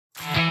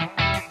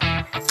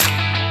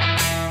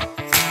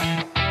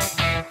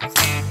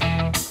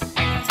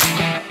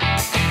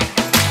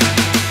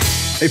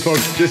Hey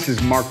folks, this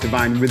is Mark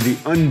Devine with the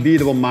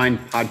Unbeatable Mind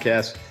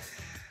podcast.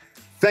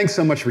 Thanks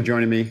so much for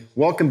joining me.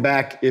 Welcome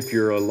back if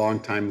you're a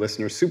longtime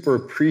listener. Super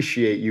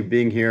appreciate you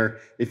being here.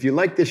 If you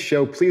like this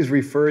show, please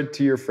refer it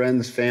to your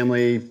friends,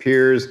 family,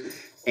 peers,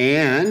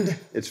 and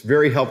it's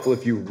very helpful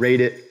if you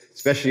rate it,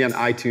 especially on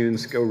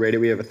iTunes. Go rate it.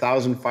 We have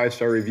 1,000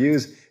 5-star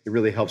reviews. It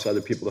really helps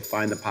other people to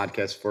find the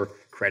podcast for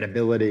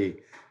credibility.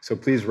 So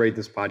please rate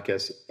this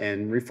podcast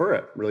and refer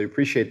it. Really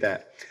appreciate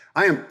that.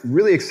 I am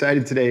really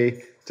excited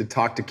today to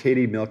talk to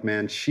Katy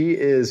Milkman. She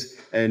is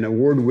an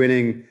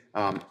award-winning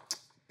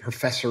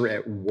professor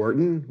at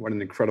Wharton. What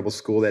an incredible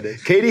school that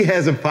is. Katy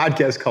has a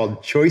podcast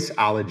called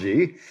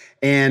Choiceology,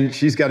 and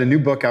she's got a new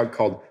book out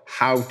called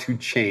How to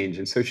Change.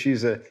 And so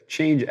she's a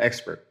change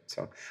expert.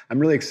 So I'm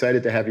really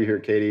excited to have you here,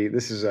 Katy.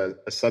 This is a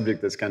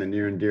subject that's kind of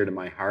near and dear to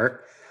my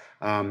heart.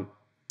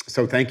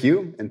 So thank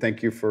you, and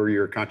thank you for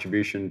your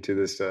contribution to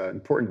this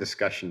important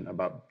discussion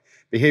about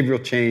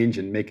behavioral change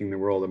and making the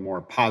world a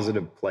more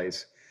positive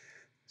place.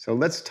 So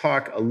let's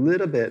talk a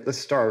little bit. Let's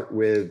start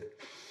with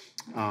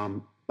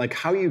like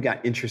how you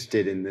got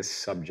interested in this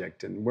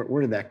subject and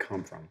where did that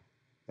come from?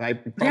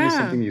 Probably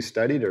something you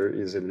studied, or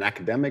is it an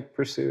academic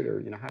pursuit,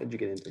 or how did you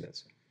get into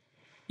this?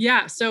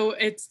 Yeah, so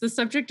it's the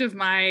subject of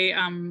my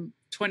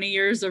 20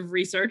 years of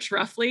research,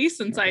 roughly,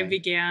 since I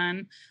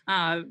began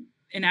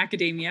in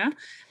academia.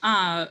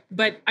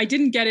 But I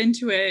didn't get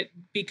into it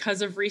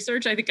because of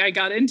research. I think I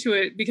got into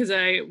it because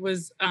I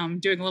was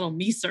doing a little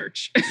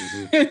me-search.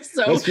 Mm-hmm.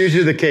 So that's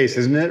usually the case,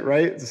 isn't it?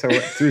 Right? So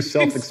through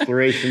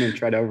self-exploration and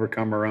try to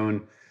overcome our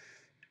own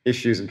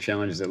issues and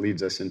challenges, that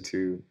leads us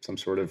into some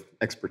sort of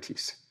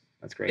expertise.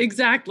 That's great.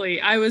 Exactly.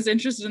 I was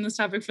interested in this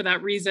topic for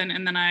that reason.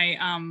 And then I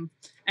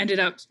ended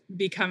up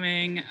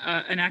becoming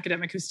an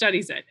academic who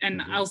studies it.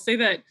 And I'll say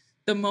that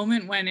the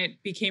moment when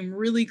it became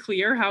really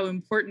clear how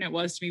important it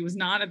was to me was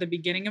not at the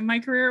beginning of my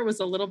career. It was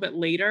a little bit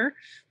later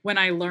when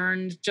I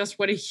learned just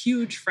what a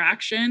huge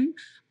fraction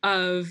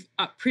of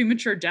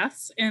premature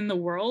deaths in the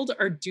world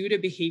are due to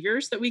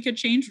behaviors that we could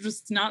change, which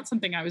was not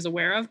something I was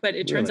aware of, but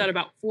it turns out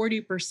about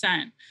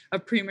 40%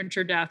 of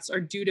premature deaths are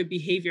due to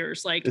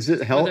behaviors like— Is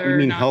it health? You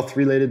mean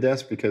health-related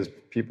deaths because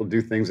people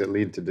do things that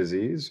lead to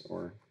disease,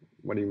 or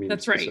what do you mean?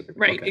 That's right.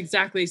 Right. Okay.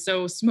 Exactly.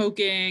 So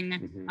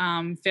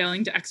smoking,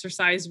 failing to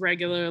exercise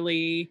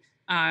regularly,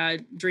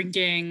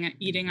 drinking,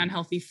 eating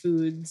unhealthy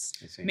foods,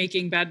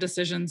 making bad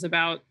decisions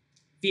about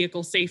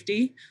vehicle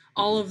safety.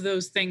 All of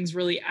those things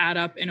really add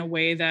up in a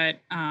way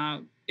that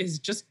is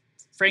just,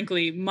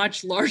 frankly,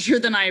 much larger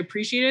than I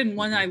appreciated. And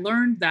when I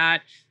learned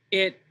that,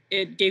 it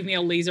gave me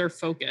a laser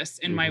focus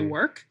in my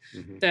work,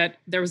 that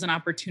there was an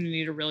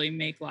opportunity to really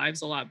make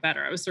lives a lot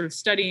better. I was sort of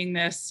studying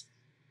this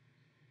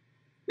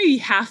maybe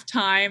half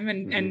time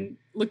and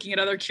looking at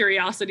other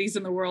curiosities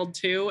in the world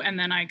too. And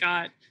then I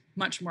got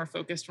much more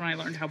focused when I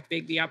learned how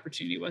big the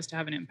opportunity was to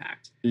have an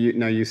impact.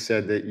 You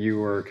said that you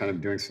were kind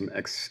of doing some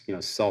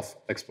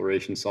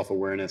self-exploration,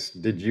 self-awareness.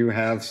 Did you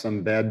have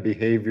some bad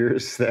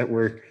behaviors that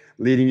were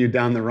leading you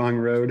down the wrong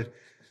road?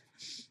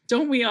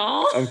 Don't we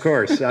all? Of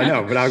course, I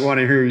know, but I want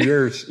to hear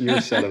your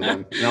set of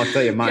them, and I'll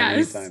tell you mine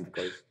anytime, of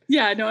course.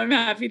 Yeah, no, I'm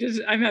happy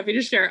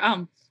to share.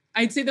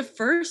 I'd say the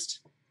first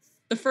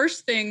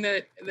thing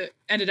that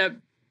ended up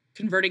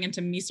converting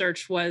into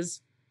me-search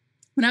was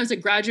when I was a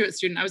graduate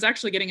student. I was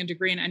actually getting a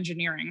degree in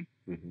engineering.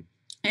 I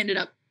ended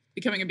up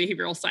becoming a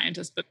behavioral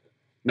scientist, but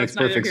makes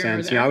perfect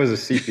sense. Yeah, I was a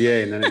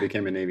CPA and then I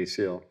became a Navy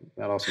SEAL.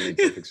 That also made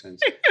perfect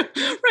sense.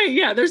 Right.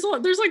 Yeah. There's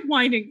like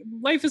winding.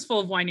 Life is full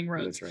of winding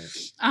roads.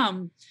 That's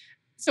right.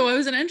 So I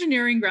was an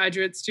engineering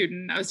graduate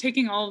student. I was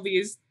taking all of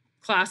these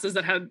classes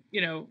that had,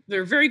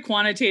 they're very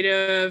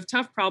quantitative,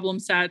 tough problem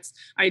sets.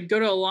 I'd go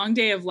to a long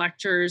day of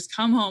lectures,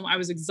 come home, I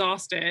was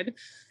exhausted.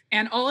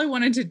 And all I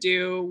wanted to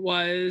do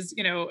was,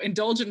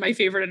 indulge in my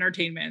favorite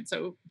entertainment.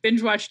 So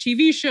binge watch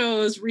TV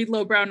shows, read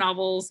lowbrow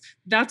novels.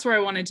 That's where I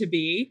wanted to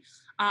be.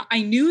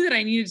 I knew that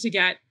I needed to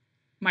get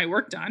my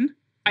work done.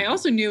 I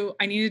also knew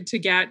I needed to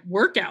get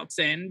workouts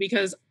in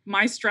because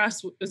my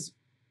stress was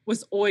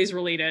always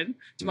related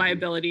to my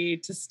ability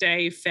to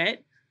stay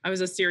fit. I was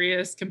a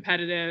serious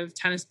competitive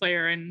tennis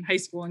player in high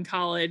school and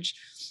college.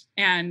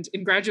 And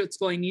in graduate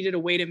school, I needed a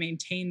way to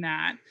maintain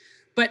that.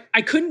 But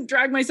I couldn't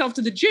drag myself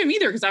to the gym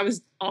either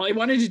because all I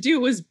wanted to do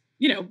was,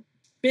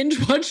 binge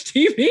watch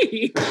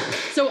TV.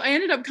 So I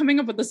ended up coming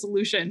up with a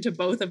solution to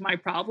both of my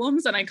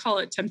problems, and I call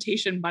it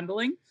temptation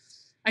bundling.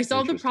 I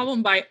solved the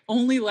problem by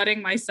only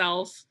letting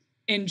myself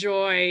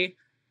enjoy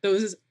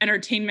those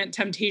entertainment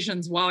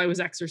temptations while I was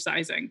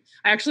exercising.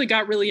 I actually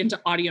got really into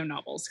audio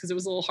novels because it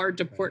was a little hard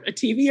to port a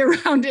TV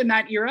around in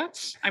that era.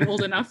 I'm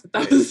old enough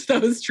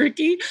that was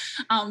tricky.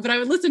 But I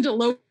would listen to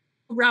lowbrow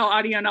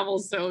audio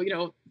novels. So,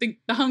 the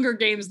Hunger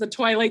Games, the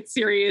Twilight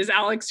series,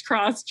 Alex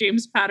Cross,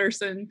 James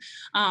Patterson.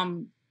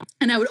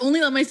 And I would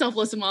only let myself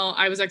listen while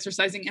I was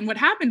exercising. And what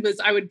happened was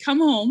I would come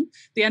home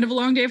the end of a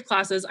long day of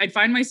classes. I'd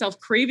find myself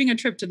craving a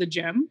trip to the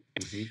gym.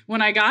 When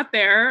I got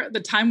there, the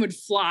time would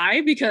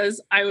fly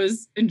because I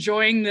was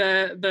enjoying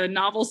the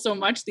novel so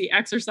much. The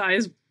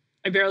exercise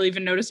I barely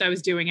even noticed I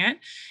was doing it.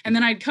 And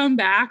then I'd come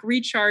back,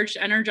 recharged,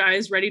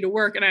 energized, ready to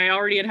work. And I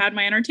already had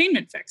my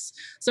entertainment fix.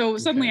 So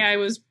suddenly I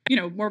was,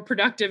 more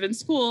productive in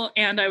school,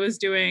 and I was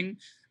doing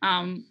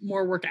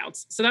more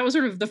workouts. So that was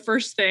sort of the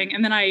first thing.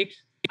 And then I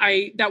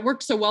that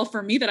worked so well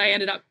for me that I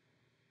ended up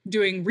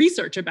doing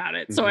research about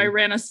it. So I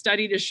ran a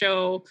study to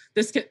show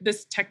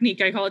this technique,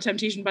 I call it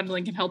temptation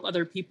bundling, can help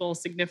other people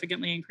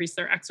significantly increase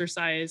their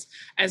exercise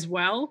as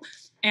well.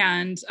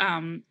 And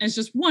it's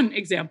just one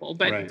example,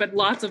 but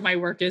lots of my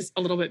work is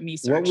a little bit me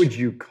search. What would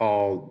you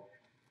call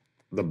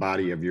the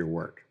body of your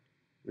work?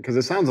 Because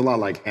it sounds a lot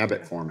like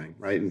habit forming,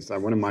 right? And so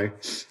one of my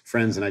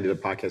friends, and I did a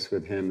podcast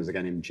with him, is a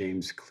guy named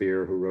James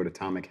Clear, who wrote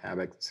Atomic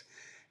Habits.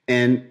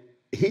 And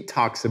he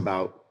talks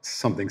about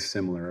something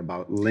similar,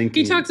 about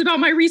linking. He talks about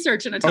my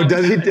research in Atomic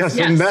Habits. Habits. Yes.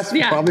 And that's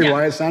probably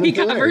why it sounded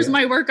familiar. He covers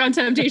my work on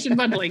temptation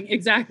bundling.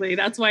 Exactly.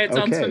 That's why it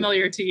sounds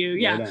familiar to you.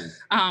 Yeah.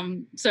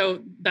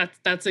 So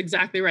that's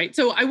exactly right.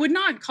 So I would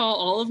not call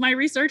all of my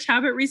research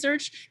habit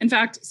research. In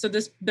fact,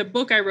 the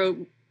book I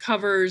wrote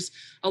covers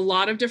a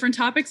lot of different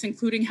topics,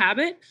 including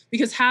habit,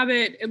 because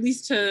habit, at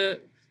least to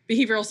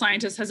behavioral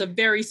scientists, has a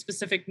very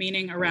specific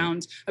meaning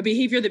around a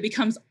behavior that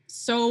becomes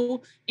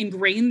so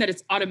ingrained that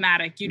it's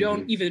automatic. You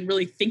don't even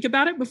really think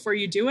about it before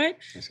you do it.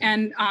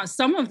 And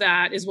some of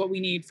that is what we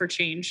need for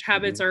change.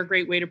 Habits are a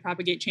great way to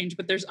propagate change,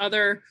 but there's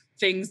other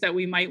things that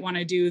we might want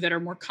to do that are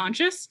more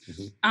conscious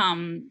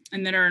and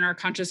that are in our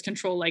conscious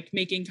control, like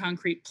making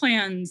concrete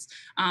plans,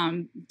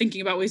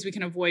 thinking about ways we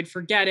can avoid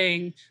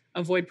forgetting,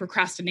 avoid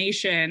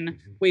procrastination,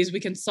 ways we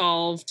can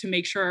solve to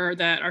make sure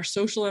that our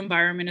social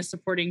environment is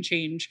supporting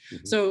change.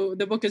 So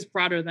the book is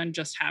broader than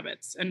just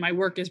habits, and my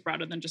work is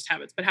broader than just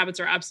habits, but habits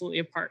are absolutely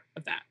a part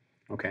of that.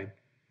 Okay,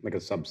 like a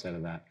subset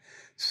of that.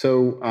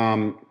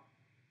 So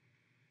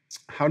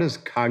how does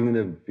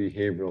cognitive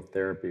behavioral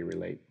therapy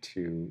relate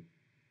to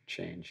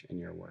change in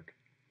your work?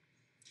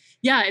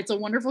 Yeah, it's a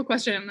wonderful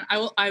question.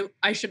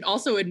 I should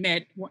also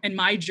admit, in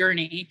my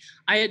journey,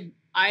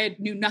 I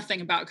knew nothing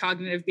about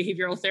cognitive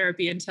behavioral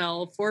therapy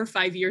until 4 or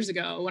 5 years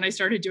ago when I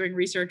started doing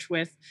research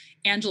with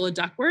Angela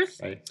Duckworth.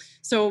 Right.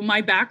 So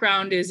my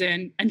background is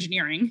in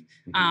engineering.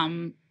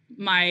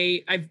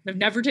 I've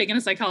never taken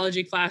a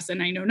psychology class,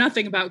 and I know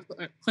nothing about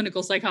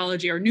clinical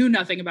psychology, or knew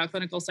nothing about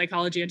clinical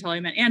psychology until I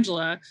met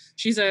Angela.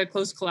 She's a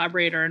close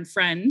collaborator and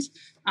friend.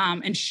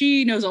 And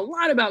she knows a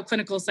lot about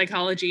clinical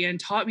psychology and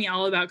taught me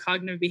all about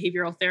cognitive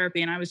behavioral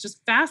therapy. And I was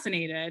just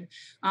fascinated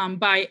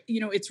by,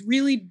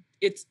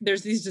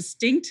 there's these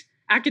distinct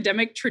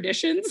academic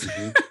traditions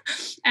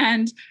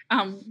and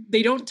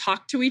they don't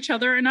talk to each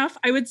other enough.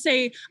 I would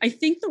say, I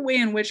think the way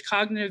in which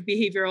cognitive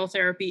behavioral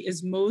therapy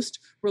is most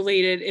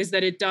related is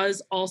that it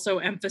does also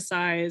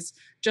emphasize,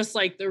 just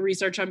like the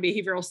research on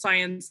behavioral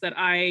science that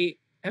I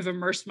have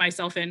immersed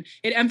myself in,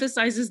 it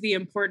emphasizes the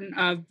importance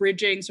of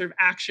bridging sort of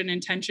action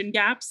and tension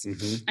gaps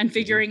and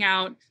figuring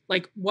out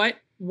like what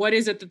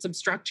is it that's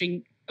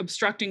obstructing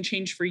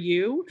change for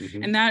you.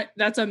 And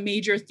that's a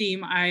major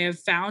theme I have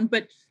found.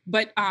 But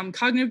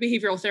cognitive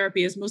behavioral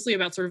therapy is mostly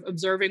about sort of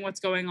observing what's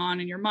going on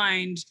in your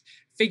mind,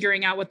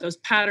 figuring out what those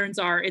patterns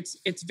are.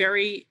 It's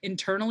very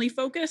internally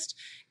focused.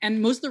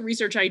 And most of the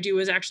research I do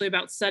is actually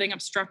about setting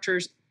up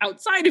structures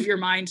outside of your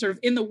mind, sort of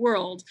in the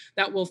world,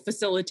 that will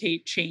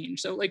facilitate change.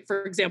 So like,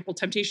 for example,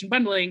 temptation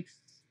bundling,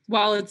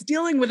 while it's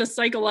dealing with a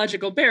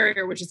psychological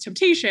barrier, which is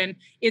temptation,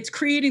 it's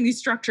creating these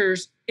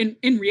structures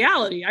in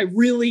reality. I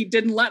really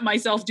didn't let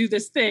myself do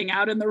this thing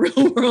out in the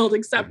real world,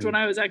 except when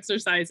I was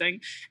exercising.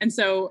 And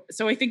so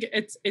I think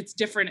it's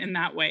different in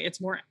that way. It's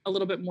a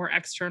little bit more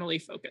externally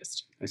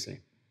focused. I see.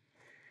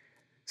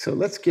 So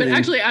let's get But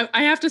actually,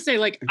 I have to say,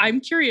 like,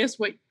 I'm curious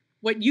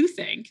what you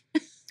think,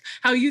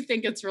 how you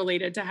think it's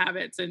related to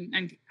habits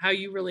and how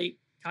you relate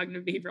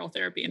cognitive behavioral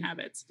therapy and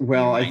habits.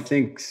 Well, I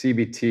think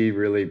CBT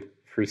really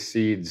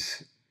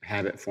precedes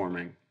habit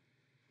forming,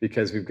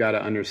 because we've got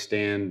to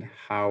understand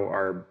how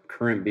our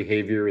current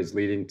behavior is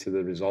leading to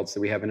the results that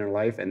we have in our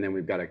life. And then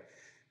we've got to,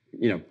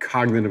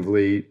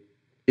 cognitively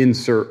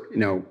insert,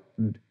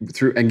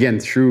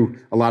 through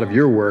a lot of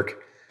your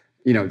work,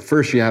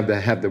 first you have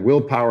to have the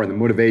willpower and the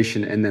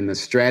motivation, and then the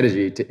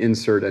strategy to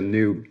insert a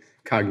new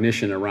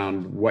cognition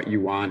around what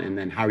you want, and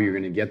then how you're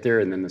going to get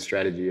there, and then the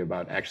strategy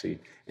about actually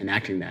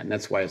enacting that. And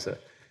that's why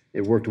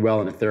it worked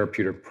well in a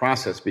therapeutic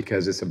process,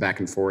 because it's a back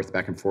and forth,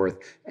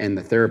 and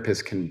the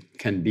therapist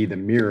can be the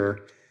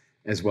mirror,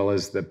 as well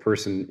as the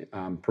person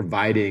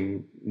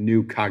providing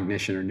new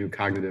cognition or new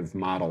cognitive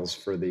models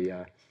for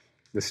the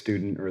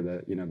student, or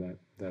the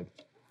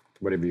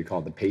whatever you call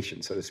it, the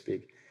patient, so to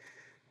speak.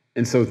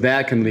 And so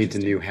that can lead to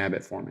new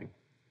habit forming.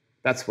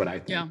 That's what I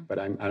think, but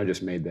I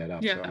just made that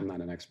up, so I'm not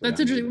an expert.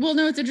 That's interesting. Well,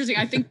 no, it's interesting.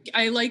 I think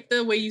I like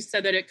the way you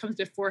said that it comes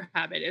before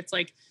habit. It's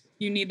like,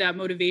 you need that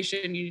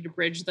motivation. You need to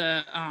bridge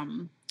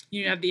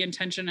you have the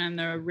intention and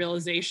the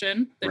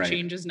realization that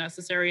change is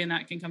necessary, and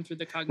that can come through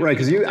the cognitive. Right,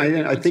 because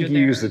I think you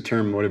use the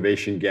term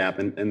motivation gap,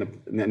 and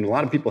a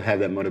lot of people have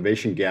that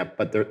motivation gap,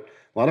 but a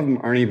lot of them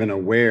aren't even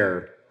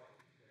aware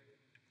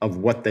of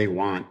what they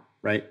want,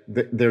 right?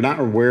 They're not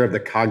aware of the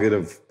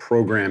cognitive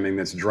programming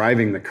that's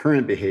driving the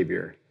current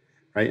behavior,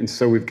 right? And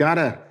so we've got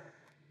to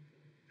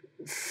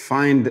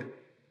find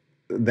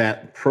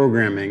that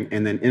programming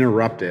and then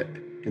interrupt it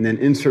and then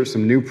insert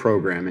some new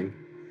programming.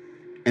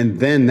 And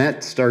then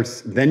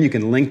then you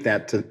can link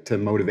that to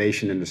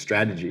motivation and to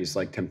strategies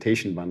like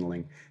temptation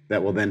bundling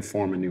that will then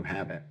form a new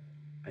habit,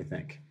 I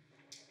think.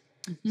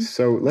 Mm-hmm.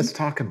 So let's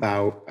talk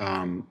about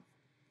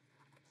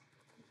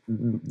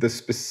the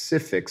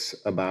specifics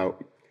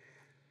about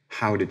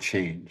how to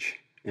change.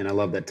 And I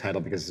love that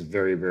title because it's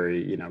very,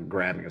 very,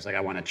 grabbing. It's like,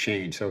 I want to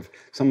change. So if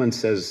someone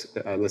says,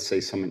 let's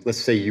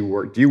say you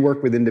work, do you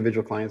work with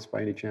individual clients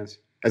by any chance?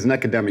 As an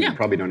academic, you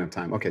probably don't have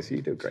time. Okay, so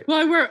you do great.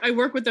 Well, I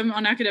work with them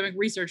on academic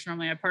research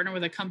normally. I partner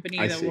with a company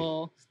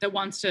that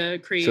wants to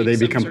create. So they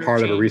become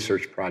part of a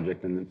research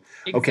project, and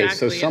then okay.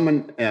 So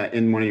someone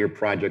in one of your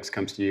projects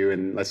comes to you,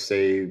 and let's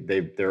say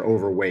they're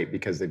overweight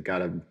because they've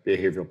got a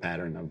behavioral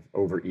pattern of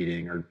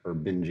overeating or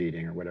binge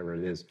eating or whatever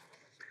it is.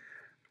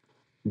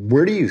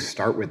 Where do you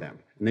start with them?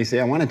 And they say,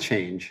 I want to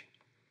change,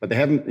 but they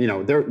haven't.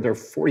 They're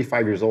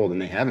 45 years old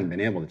and they haven't been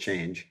able to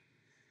change.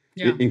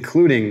 Yeah.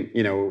 Including,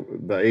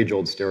 the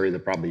age-old story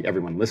that probably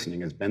everyone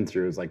listening has been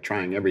through is like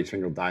trying every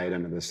single diet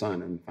under the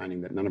sun and finding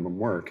that none of them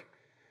work,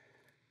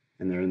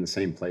 and they're in the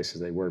same place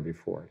as they were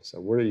before. So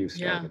where do you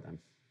start with them?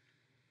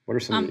 What are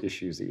some of the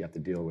issues that you have to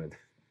deal with?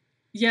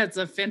 Yeah, it's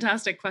a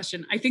fantastic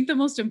question. I think the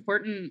most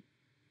important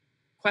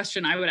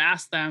question I would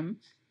ask them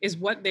is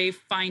what they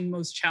find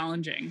most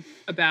challenging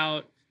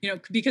about,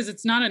 because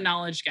it's not a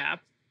knowledge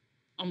gap.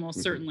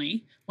 Almost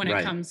certainly when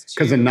it comes to...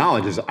 Because the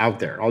knowledge is out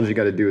there. All you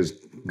got to do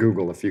is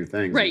Google a few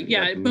things. Right,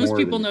 yeah. Most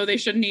people know they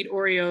shouldn't eat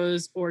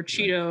Oreos or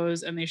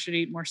Cheetos and they should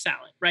eat more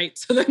salad, right?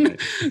 So then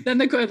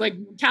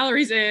the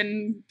calories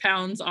in,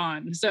 pounds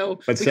on.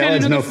 But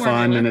salad's no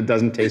fun and it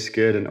doesn't taste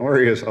good. And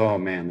Oreos, oh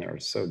man, they are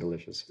so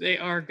delicious. They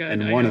are good.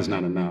 And one is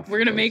not enough. We're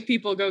going to make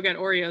people go get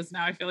Oreos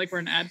now. I feel like we're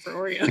an ad for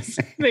Oreos.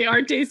 They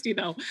are tasty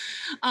though.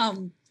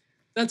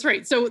 That's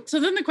right. So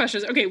then the question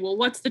is, okay, well,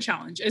 what's the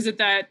challenge? Is it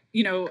that,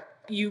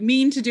 you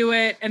mean to do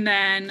it and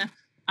then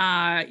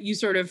you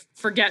sort of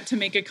forget to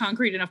make it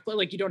concrete enough,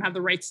 like you don't have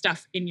the right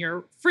stuff in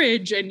your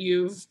fridge and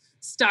you've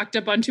stocked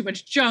up on too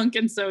much junk,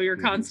 and so you're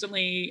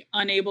constantly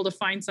unable to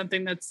find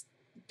something that's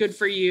good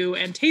for you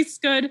and tastes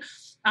good?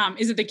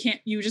 Is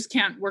it you just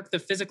can't work the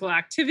physical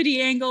activity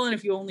angle, and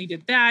if you only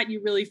did that,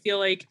 you really feel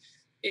like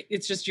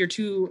it's just you're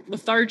too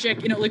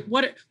lethargic?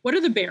 What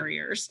are the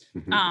barriers?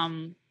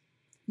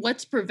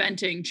 What's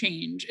preventing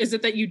change? Is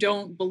it that you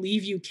don't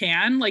believe you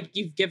can, like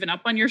you've given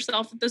up on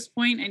yourself at this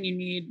point and you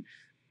need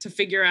to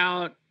figure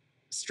out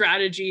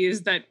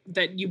strategies that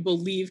you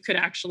believe could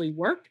actually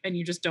work and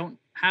you just don't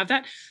have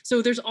that?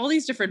 So there's all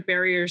these different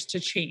barriers to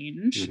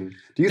change.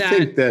 Do you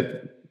think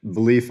that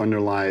belief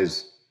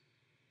underlies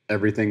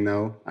everything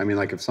though? I mean,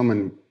 like if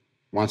someone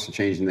wants to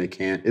change and they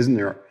can't, isn't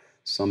there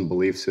some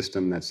belief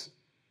system that's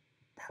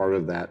part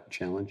of that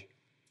challenge?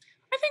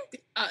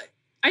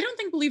 I don't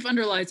think belief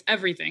underlies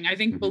everything. I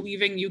think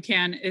believing you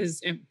can is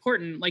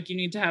important. Like you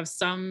need to have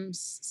some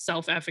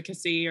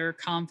self-efficacy or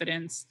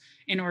confidence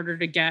in order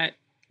to get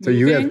moving.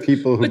 You have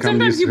people who come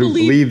to you who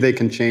believe they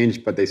can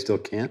change, but they still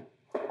can't?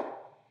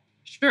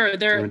 Sure.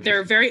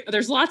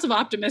 There's lots of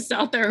optimists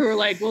out there who are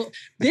like, well,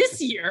 this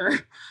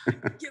year,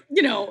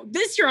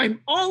 this year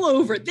I'm all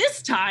over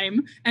this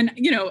time. And,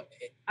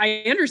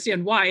 I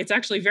understand why. It's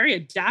actually very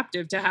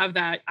adaptive to have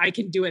that I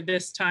can do it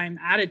this time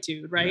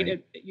attitude,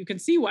 right? You can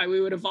see why we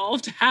would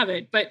evolve to have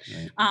it. But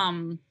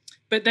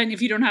then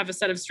if you don't have a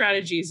set of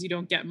strategies, you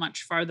don't get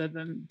much farther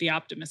than the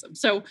optimism.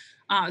 So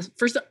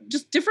for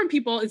just different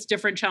people, it's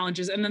different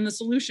challenges. And then the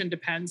solution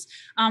depends.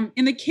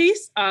 In the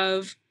case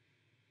of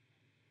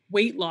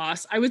weight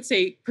loss, I would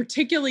say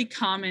particularly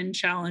common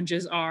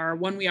challenges are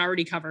one we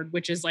already covered,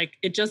 which is like,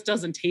 it just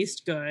doesn't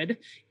taste good.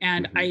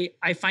 And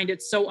I find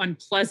it so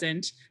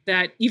unpleasant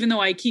that even though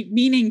I keep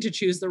meaning to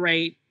choose the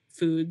right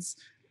foods,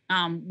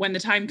 when the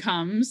time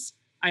comes,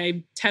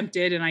 I'm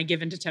tempted and I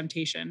give into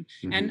temptation.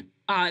 And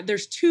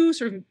there's two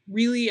sort of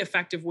really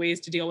effective ways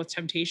to deal with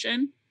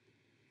temptation.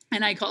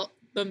 And I call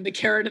them the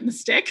carrot and the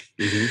stick,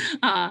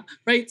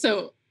 right?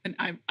 So, and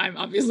I'm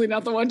obviously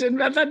not the one to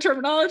invent that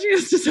terminology,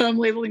 so I'm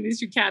labeling these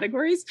two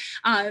categories.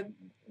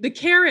 The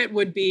carrot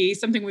would be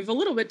something we've a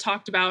little bit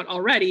talked about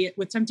already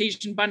with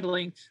temptation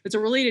bundling. It's a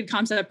related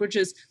concept, which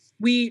is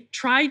we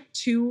try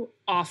too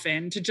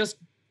often to just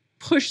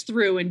push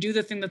through and do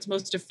the thing that's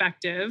most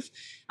effective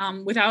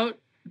without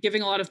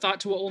giving a lot of thought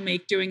to what will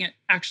make doing it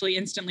actually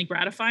instantly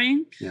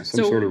gratifying. Yeah,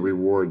 some sort of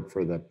reward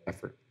for the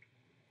effort.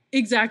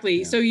 Exactly.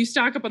 Yeah. So you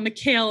stock up on the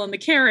kale and the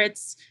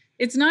carrots.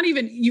 It's not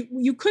even,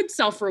 you could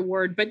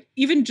self-reward, but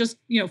even just,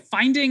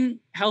 finding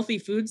healthy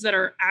foods that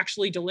are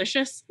actually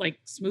delicious, like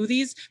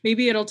smoothies,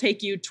 maybe it'll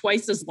take you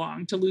twice as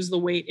long to lose the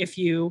weight if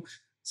you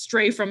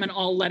stray from an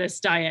all lettuce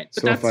diet.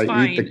 But so that's if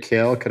I eat the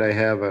kale, could I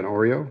have an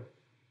Oreo?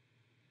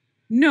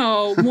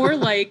 No, more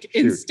like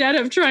instead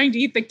of trying to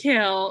eat the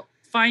kale,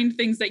 find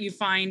things that you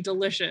find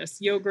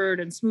delicious, yogurt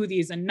and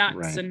smoothies and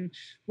nuts and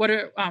what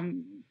are,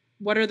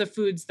 what are the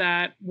foods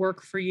that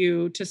work for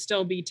you to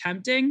still be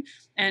tempting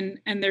and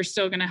they're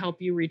still going to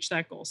help you reach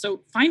that goal.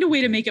 So find a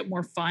way to make it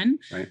more fun,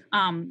 right.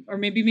 Or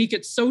maybe make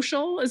it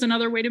social is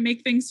another way to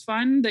make things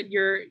fun, that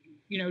you're,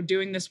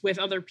 doing this with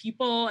other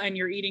people and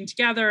you're eating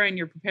together and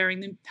you're preparing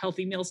the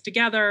healthy meals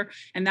together.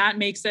 And that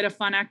makes it a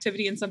fun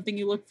activity and something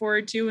you look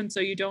forward to. And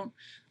so you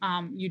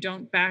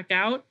don't back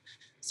out.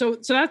 So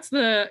that's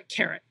the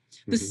carrot.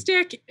 The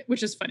stick,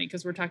 which is funny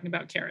because we're talking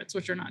about carrots,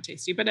 which are not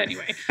tasty. But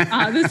anyway,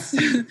 the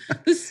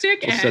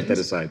stick we'll set that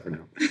aside for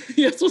now.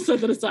 Yes, we'll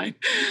set that aside.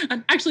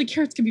 And actually,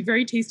 carrots can be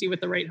very tasty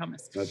with the right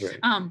hummus. That's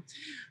right.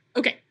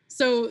 Okay,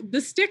 so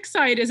the stick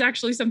side is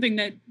actually something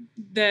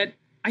that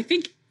I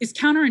think is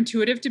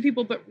counterintuitive to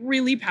people, but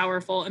really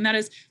powerful. And that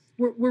is,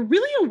 we're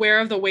really aware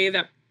of the way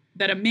that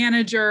a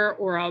manager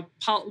or a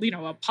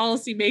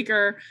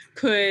policymaker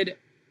could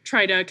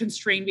try to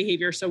constrain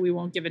behavior so we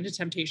won't give into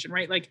temptation,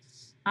 right? Like,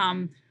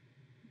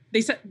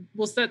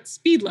 we'll set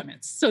speed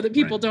limits so that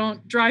people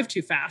don't drive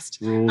too fast.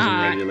 Rules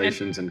and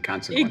regulations and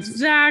consequences.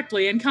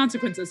 Exactly, and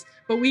consequences.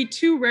 But we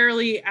too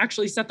rarely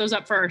actually set those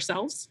up for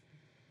ourselves.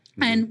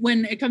 And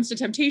when it comes to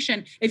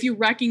temptation, if you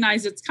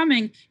recognize it's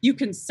coming, you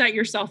can set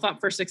yourself up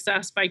for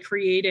success by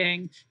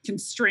creating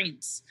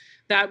constraints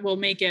that will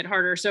make it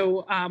harder.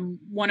 So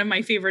one of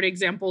my favorite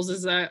examples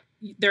is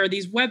there are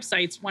these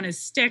websites. One is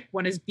Stick,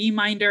 one is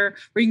BeMinder,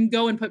 where you can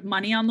go and put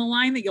money on the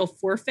line that you'll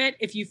forfeit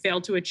if you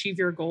fail to achieve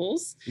your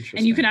goals.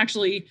 And you can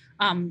actually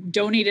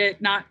donate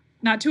it, not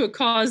to a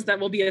cause that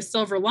will be a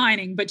silver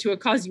lining, but to a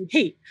cause you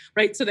hate,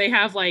 right? So they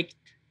have like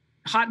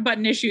hot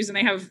button issues and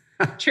they have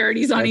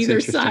charities on either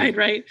side,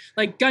 right?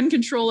 Like gun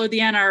control or the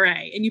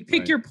NRA, and you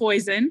pick your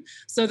poison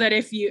so that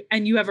if you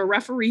have a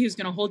referee who's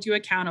going to hold you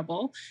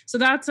accountable. So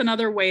that's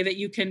another way that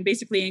you can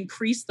basically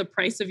increase the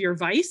price of your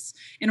vice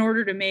in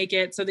order to make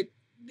it so that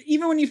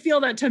even when you feel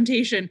that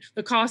temptation,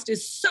 the cost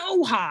is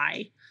so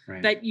high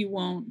that you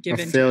won't give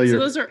in. So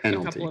those are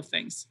a couple of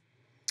things.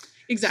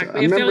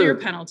 Exactly. So a failure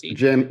penalty.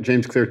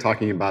 James Clear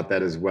talking about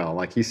that as well.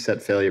 Like he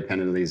set failure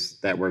penalties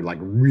that were like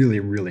really,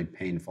 really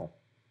painful.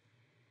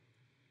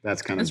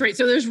 That's right.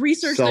 So there's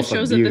research that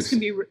shows that this can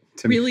be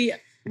really,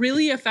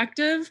 really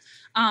effective.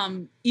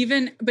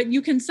 But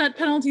you can set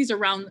penalties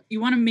around, you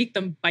want to make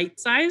them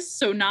bite-sized.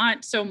 So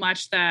not so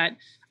much that,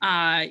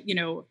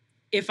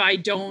 if I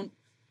don't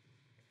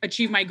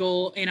achieve my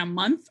goal in a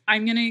month,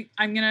 I'm going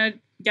to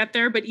get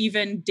there, but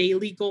even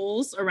daily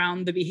goals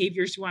around the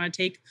behaviors you want to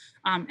take.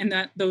 And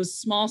that those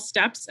small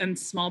steps and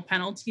small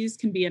penalties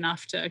can be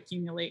enough to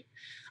accumulate.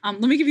 Let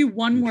me give you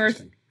one more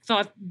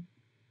thought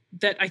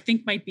that I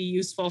think might be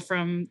useful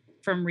from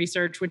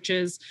research, which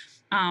is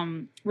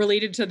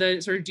related to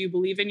the sort of, do you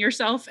believe in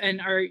yourself and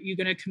are you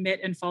going to commit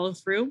and follow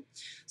through?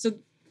 So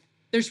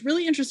there's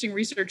really interesting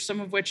research,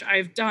 some of which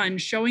I've done,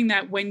 showing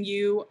that when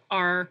you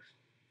are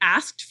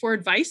asked for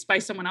advice by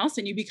someone else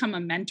and you become a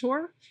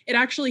mentor, it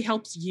actually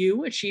helps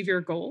you achieve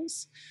your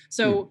goals.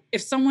 So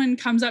if someone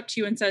comes up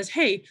to you and says,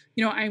 hey,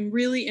 I'm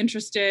really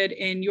interested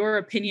in your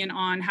opinion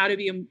on how to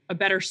be a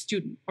better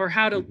student, or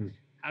how to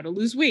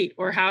lose weight,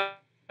 or how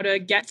to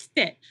get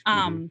fit.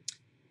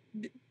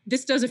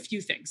 This does a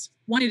few things.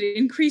 One, it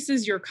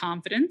increases your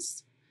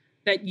confidence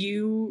that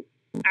you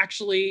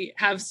actually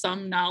have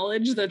some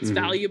knowledge that's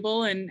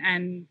valuable.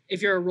 And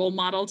if you're a role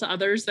model to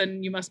others,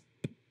 then you must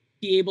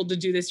be able to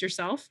do this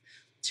yourself.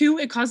 Two,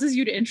 it causes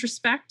you to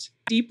introspect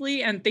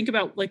deeply and think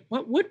about like,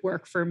 what would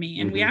work for me?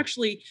 And we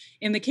actually,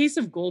 in the case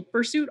of goal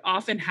pursuit,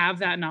 often have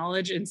that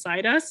knowledge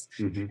inside us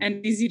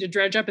and easy to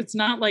dredge up. It's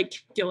not like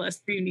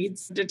calculus where you need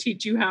to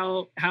teach you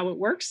how it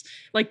works.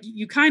 Like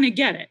you kind of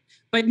get it,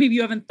 but maybe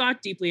you haven't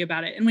thought deeply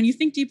about it. And when you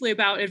think deeply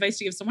about advice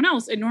to give someone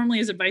else, it normally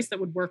is advice that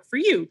would work for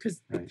you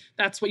because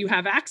that's what you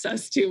have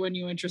access to when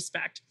you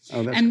introspect.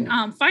 Oh, that's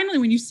cool. Finally,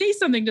 when you say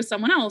something to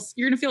someone else,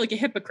 you're going to feel like a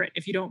hypocrite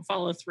if you don't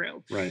follow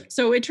through. Right.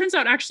 So it turns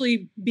out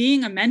actually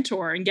being a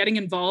mentor and getting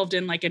involved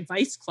in like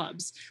advice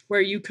clubs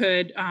where you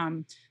could,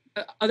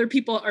 other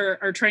people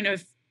are trying to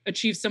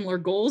achieve similar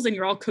goals and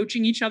you're all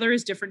coaching each other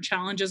as different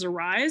challenges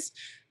arise,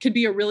 could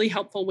be a really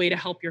helpful way to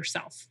help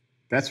yourself.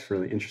 That's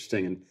really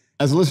interesting. And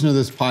as a listener to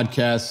this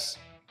podcast,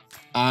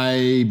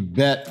 I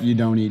bet you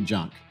don't eat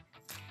junk.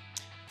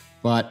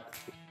 But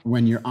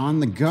when you're on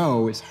the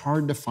go, it's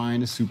hard to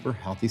find a super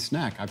healthy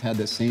snack. I've had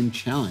that same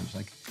challenge,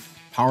 like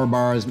power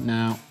bars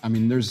now. I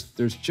mean, there's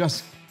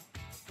just,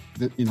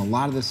 a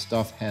lot of this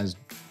stuff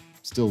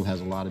still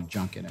has a lot of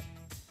junk in it.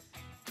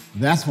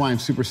 That's why I'm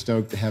super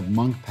stoked to have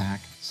Munk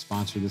Pack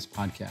sponsor this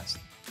podcast.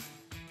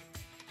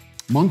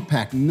 Munk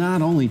Pack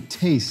not only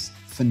tastes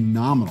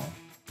phenomenal,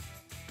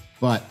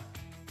 but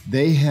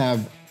they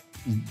have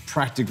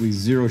practically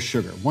zero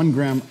sugar, 1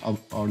 gram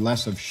or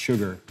less of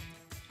sugar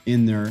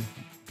in their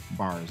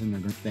bars.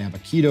 They have a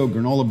keto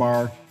granola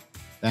bar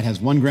that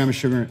has 1 gram of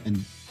sugar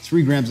and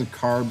 3 grams of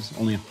carbs,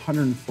 only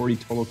 140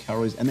 total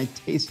calories, and they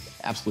taste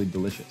absolutely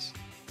delicious.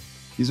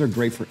 These are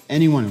great for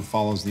anyone who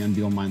follows the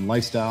Unbeatable Mind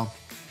lifestyle.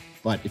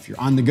 But if you're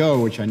on the go,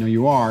 which I know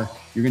you are,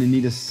 you're going to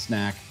need a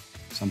snack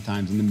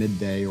sometimes in the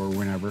midday or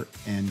whenever,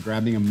 and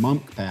grabbing a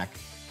Munk Pack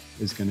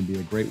is going to be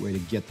a great way to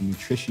get the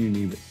nutrition you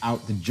need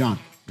without the junk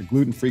They're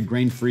gluten-free,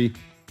 grain-free,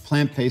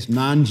 plant-based,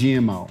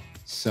 non-GMO.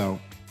 So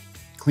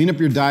clean up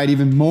your diet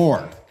even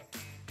more.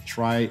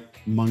 Try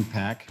Monk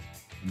Pack,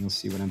 and you'll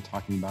see what I'm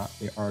talking about.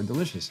 They are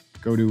delicious.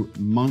 Go to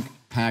Monk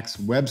Pack's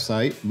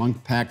website,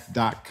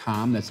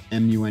 monkpack.com. That's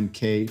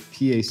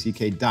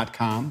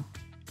MUNKPACK.com.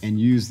 And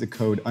use the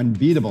code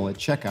Unbeatable at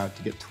checkout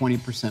to get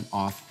 20%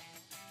 off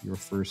your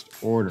first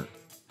order.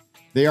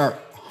 They are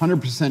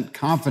 100%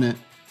 confident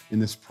in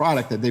this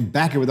product that they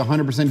back it with a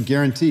 100%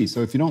 guarantee.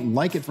 So if you don't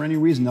like it for any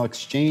reason, they'll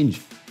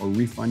exchange or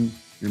refund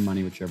your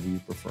money, whichever you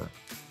prefer.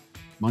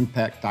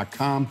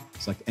 Monkpack.com,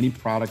 select any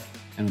product,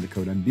 enter the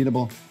code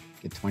Unbeatable,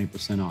 get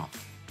 20%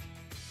 off.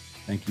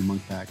 Thank you,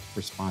 Monkpack,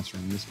 for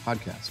sponsoring this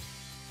podcast.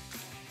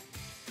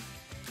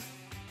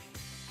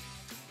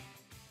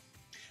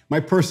 My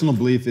personal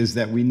belief is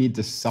that we need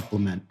to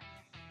supplement.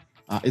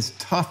 It's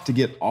tough to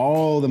get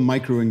all the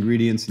micro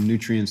ingredients and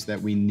nutrients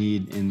that we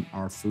need in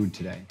our food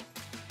today.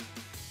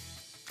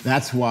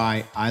 That's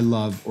why I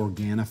love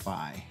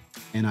Organifi,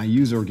 and I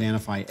use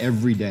Organifi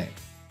every day.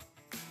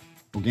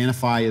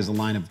 Organifi is a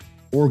line of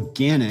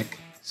organic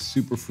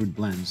superfood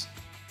blends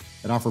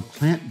that offer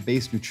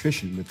plant-based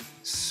nutrition with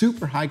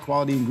super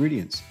high-quality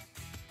ingredients.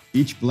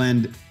 Each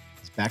blend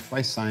is backed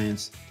by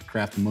science to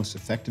craft the most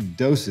effective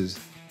doses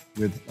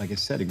with, like I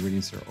said,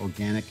 ingredients that are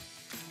organic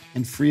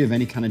and free of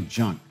any kind of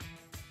junk.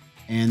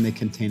 And they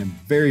contain a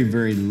very,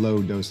 very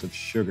low dose of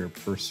sugar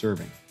per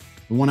serving.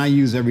 The one I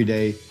use every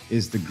day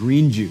is the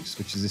green juice,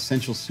 which is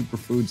essential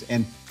superfoods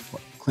and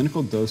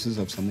clinical doses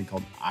of something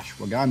called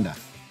ashwagandha,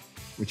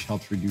 which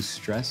helps reduce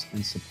stress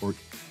and support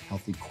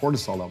healthy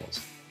cortisol levels.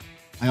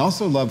 I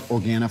also love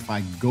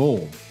Organifi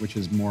Gold, which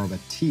is more of a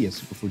tea, a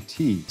superfood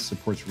tea. It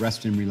supports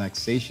rest and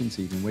relaxation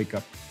so you can wake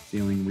up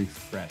feeling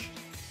refreshed.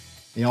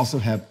 They also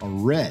have a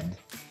red,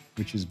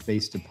 which is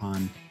based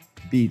upon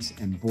beets,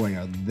 and boy,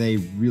 are they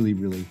really,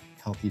 really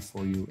healthy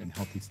for you and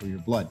healthy for your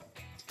blood.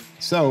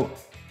 So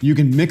you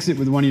can mix it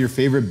with one of your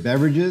favorite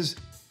beverages,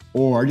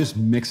 or just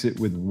mix it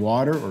with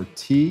water or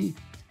tea,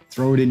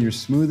 throw it in your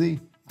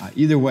smoothie.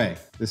 Either way,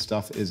 this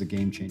stuff is a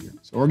game changer.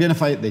 So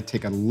Organifi, they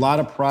take a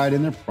lot of pride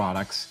in their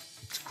products.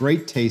 It's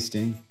great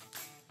tasting,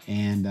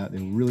 and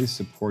they really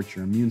support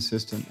your immune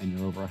system and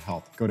your overall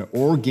health. Go to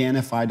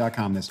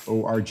Organifi.com. That's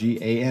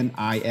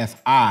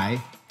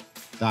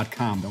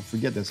Organifi.com. Don't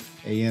forget this,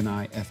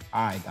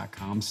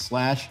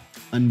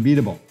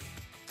 Anifi.com/unbeatable.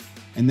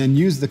 And then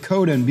use the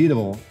code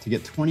Unbeatable to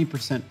get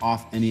 20%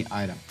 off any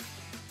item.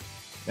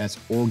 That's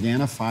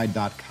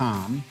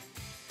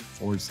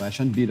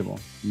Organifi.com/unbeatable.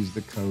 Use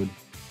the code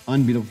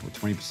Unbeatable for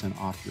 20%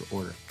 off your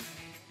order.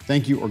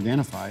 Thank you,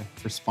 Organifi,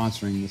 for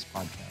sponsoring this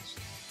podcast.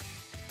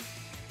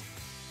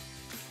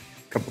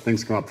 A couple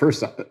things come up.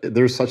 First,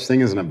 there's such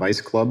thing as an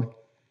advice club,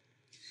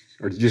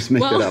 or did you just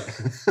make it up?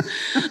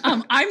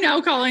 I'm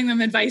now calling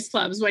them advice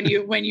clubs when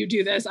you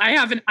do this. I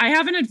have an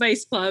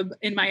advice club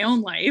in my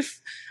own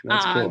life.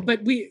 That's cool.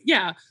 But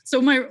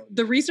so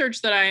the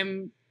research that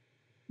I've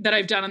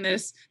done on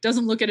this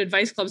doesn't look at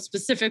advice clubs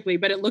specifically,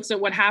 but it looks at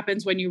what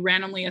happens when you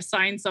randomly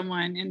assign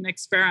someone in an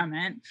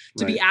experiment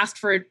to be asked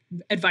for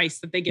advice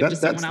that they give to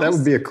someone else. That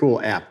would be a cool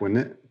app,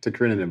 wouldn't it? To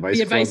create an advice club.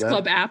 The advice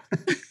club app.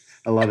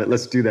 I love it.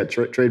 Let's do that.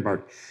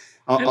 Trademark.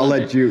 I'll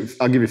give you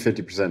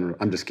 50%.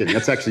 I'm just kidding.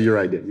 That's actually your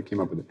idea. You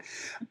came up with it.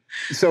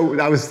 So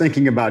I was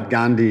thinking about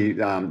Gandhi.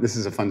 This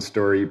is a fun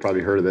story. You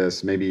probably heard of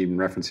this, maybe even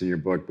referenced in your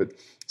book, but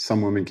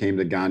some woman came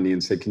to Gandhi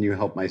and said, "Can you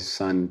help my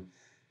son,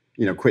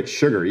 quit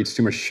sugar, eats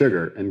too much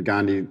sugar?" And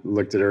Gandhi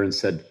looked at her and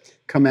said,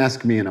 "Come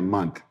ask me in a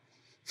month."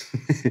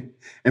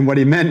 And what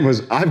he meant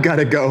was, I've got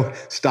to go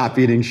stop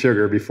eating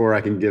sugar before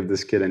I can give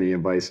this kid any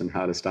advice on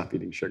how to stop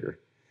eating sugar.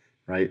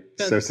 Right?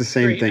 So it's the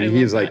same thing.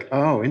 He's like,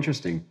 oh,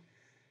 interesting.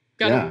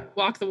 Got to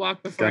walk the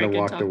walk before I can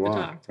talk the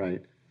talk.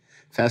 Right.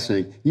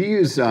 Fascinating.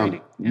 You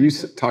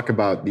talk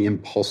about the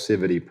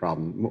impulsivity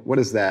problem. What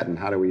is that, and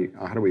how do we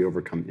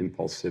overcome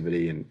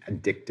impulsivity and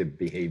addictive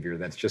behavior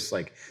that's just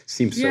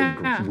seems so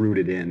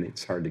rooted in,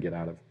 it's hard to get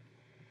out of?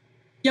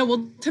 Yeah,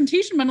 well,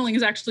 temptation bundling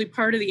is actually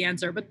part of the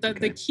answer, but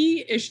the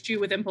key issue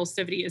with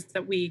impulsivity is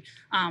that we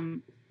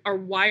are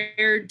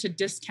wired to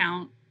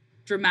discount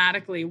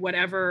dramatically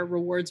whatever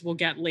rewards we'll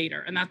get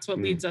later. And that's what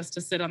leads us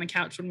to sit on the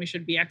couch when we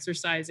should be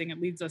exercising. It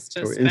leads us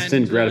to spend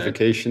instant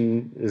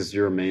gratification is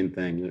your main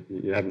thing.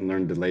 You haven't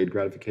learned delayed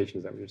gratification.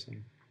 Is that what you're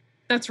saying?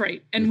 That's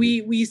right. And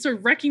we sort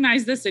of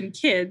recognize this in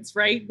kids,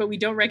 right? But we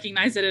don't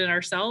recognize it in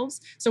ourselves.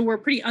 So we're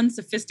pretty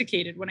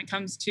unsophisticated when it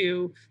comes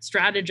to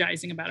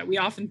strategizing about it. We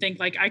often think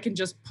I can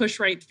just push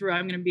right through.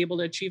 I'm going to be able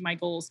to achieve my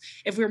goals.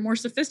 If we're more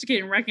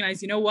sophisticated and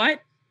recognize,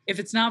 what? If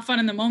it's not fun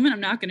in the moment,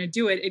 I'm not going to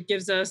do it. It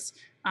gives us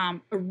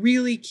a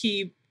really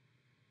key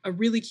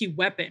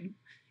weapon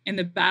in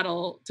the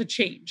battle to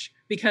change,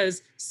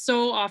 because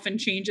so often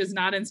change is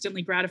not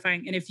instantly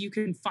gratifying. And if you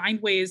can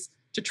find ways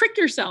to trick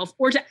yourself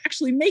or to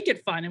actually make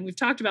it fun, and we've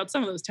talked about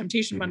some of those,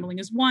 temptation bundling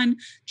is one,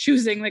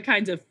 choosing the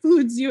kinds of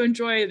foods you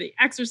enjoy, the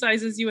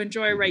exercises you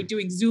enjoy, right?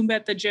 Doing Zumba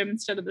at the gym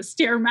instead of the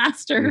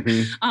Stairmaster.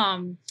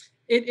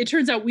 it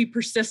turns out we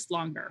persist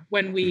longer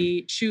when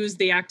we choose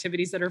the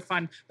activities that are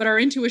fun, but our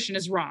intuition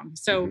is wrong.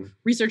 So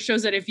research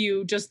shows that if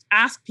you just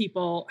ask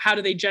people, how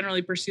do they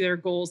generally pursue their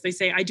goals? They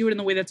say, I do it in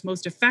the way that's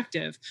most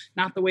effective,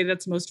 not the way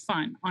that's most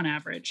fun on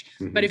average.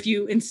 But if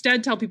you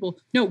instead tell people,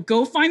 no,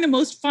 go find the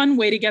most fun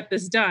way to get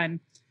this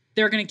done,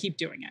 they're going to keep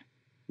doing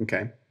it.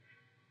 Okay.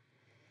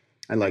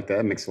 I like that.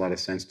 It makes a lot of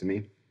sense to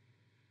me.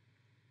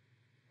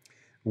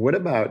 What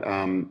about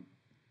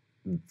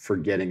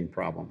forgetting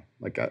problem?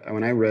 Like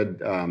when I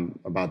read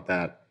about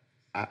that,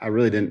 I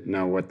really didn't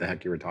know what the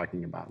heck you were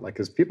talking about. Like,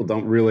 because people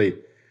don't really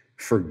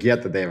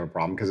forget that they have a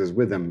problem because it's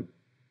with them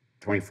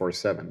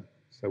 24/7.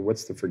 So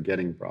what's the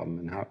forgetting problem,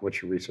 and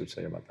what's your research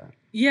say about that?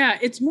 Yeah,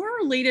 it's more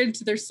related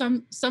to there's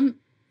some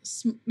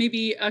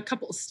maybe a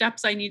couple of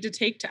steps I need to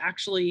take to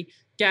actually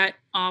get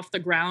off the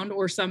ground,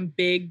 or some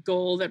big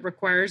goal that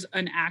requires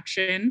an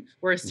action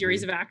or a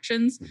series of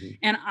actions.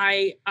 And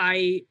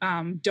I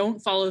don't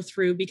follow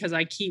through because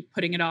I keep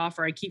putting it off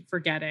or I keep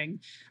forgetting.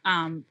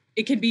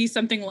 It can be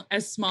something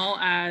as small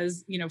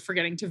as,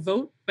 forgetting to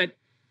vote, but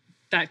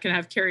that can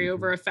have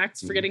carryover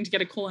effects. Forgetting to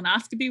get a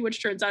colonoscopy,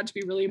 which turns out to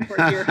be really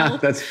important to your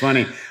health. That's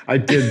funny. I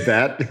did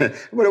that,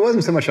 but it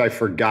wasn't so much I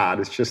forgot.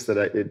 It's just that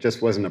it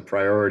just wasn't a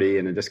priority,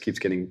 and it just keeps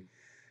getting,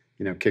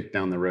 kicked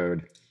down the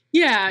road.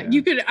 Yeah,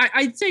 you could.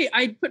 I'd say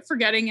I put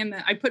forgetting in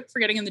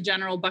the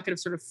general bucket of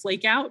sort of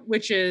flake out,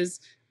 which is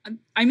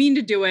I mean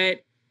to do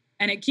it,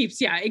 and it keeps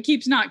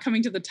not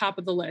coming to the top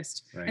of the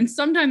list. Right. And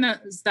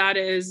sometimes that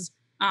is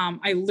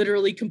I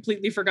literally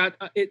completely forgot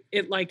it.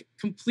 It like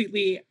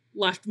completely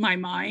left my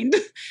mind.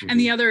 And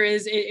the other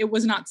is it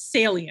was not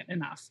salient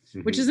enough,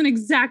 which isn't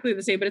exactly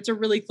the same, but it's a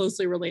really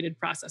closely related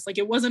process. Like,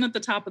 it wasn't at the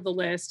top of the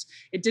list.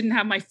 It didn't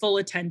have my full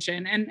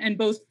attention, and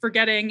both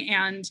forgetting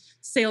and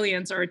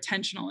salience are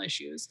attentional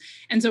issues.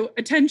 And so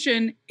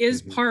attention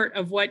is part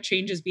of what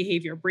changes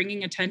behavior,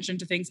 bringing attention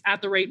to things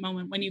at the right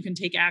moment when you can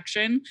take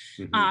action.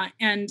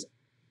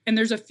 And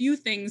there's a few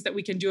things that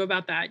we can do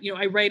about that.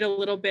 I write a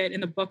little bit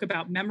in the book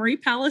about memory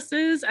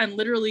palaces and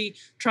literally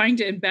trying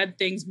to embed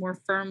things more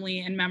firmly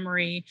in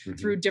memory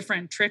through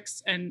different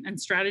tricks and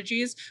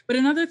strategies. But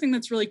another thing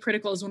that's really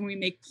critical is when we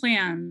make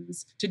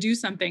plans to do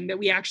something, that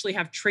we actually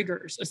have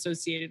triggers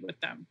associated with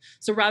them.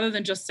 So rather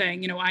than just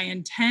saying, I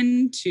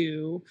intend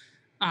to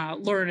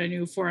learn a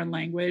new foreign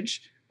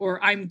language,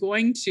 or I'm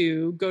going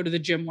to go to the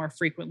gym more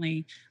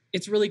frequently,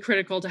 it's really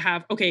critical to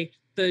have,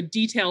 the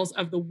details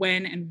of the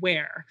when and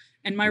where.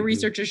 And my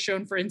research has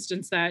shown, for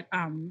instance, that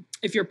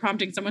if you're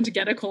prompting someone to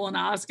get a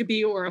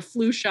colonoscopy or a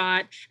flu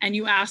shot, and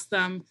you ask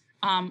them,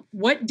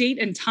 what date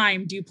and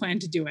time do you plan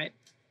to do it?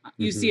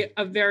 You see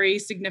a very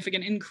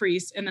significant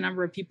increase in the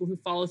number of people who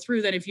follow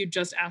through than if you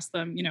just ask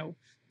them,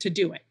 to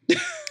do it.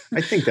 I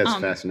think that's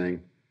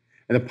fascinating.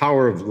 And the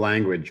power of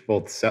language,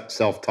 both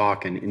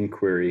self-talk and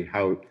inquiry,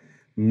 how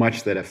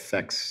much that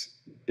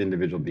affects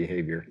individual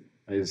behavior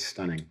is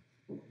stunning.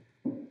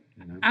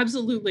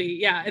 Absolutely.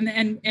 Yeah.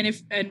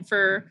 And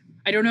for,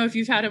 I don't know if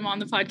you've had him on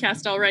the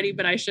podcast already,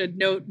 but I should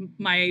note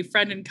my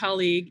friend and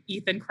colleague,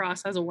 Ethan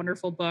Cross, has a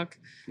wonderful book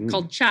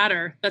called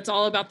Chatter. That's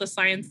all about the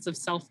science of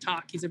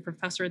self-talk. He's a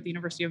professor at the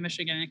University of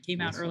Michigan. It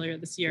came out earlier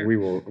this year. We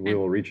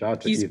will reach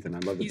out to Ethan.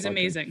 I'd love to. He's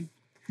amazing.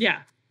 Yeah.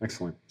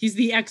 Excellent. He's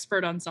the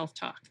expert on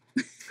self-talk.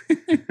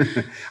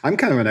 I'm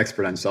kind of an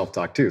expert on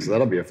self-talk too, so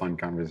that'll be a fun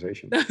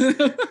conversation.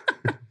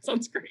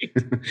 Sounds great.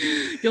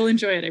 You'll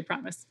enjoy it, I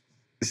promise.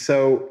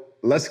 So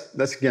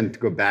let's again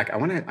go back. I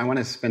want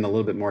to spend a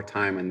little bit more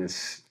time on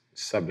this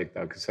subject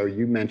though. So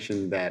you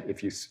mentioned that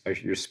if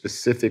you're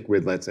specific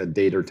with, let's say, a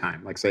date or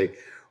time, like say,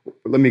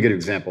 let me give an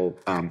example.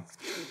 I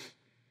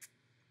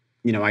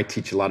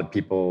teach a lot of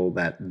people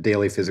that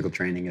daily physical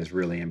training is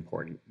really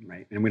important,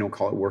 right? And we don't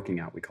call it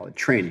working out, we call it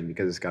training,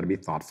 because it's got to be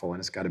thoughtful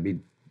and it's got to be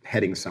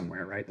heading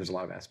somewhere, right? There's a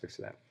lot of aspects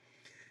to that.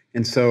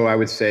 And so I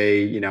would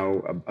say,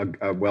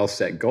 a well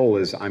set goal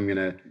is I'm going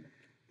to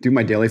do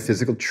my daily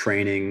physical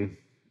training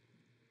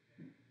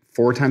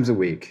 4 times a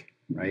week,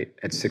 right,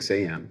 at 6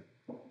 a.m.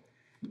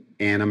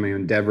 And I'm going to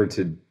endeavor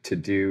to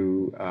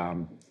do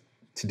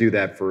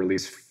that for at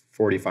least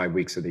 45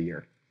 weeks of the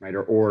year, right,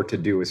 or to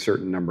do a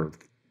certain number of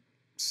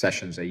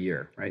sessions a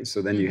year, right?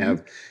 So then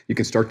you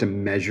can start to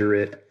measure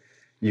it.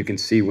 You can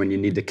see when you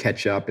need to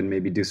catch up and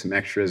maybe do some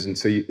extras. And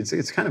so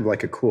it's kind of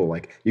like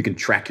you can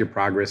track your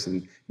progress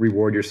and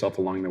reward yourself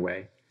along the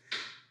way,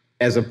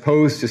 as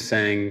opposed to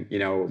saying,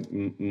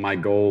 my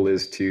goal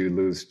is to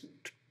lose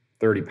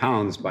 30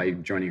 pounds by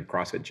joining a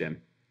CrossFit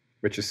gym,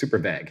 which is super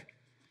vague,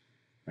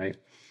 right?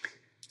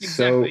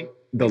 Exactly.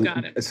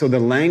 So the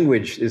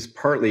language is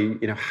partly,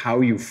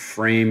 how you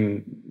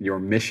frame your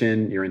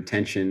mission, your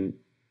intention,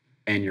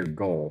 and your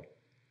goal,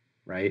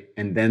 right?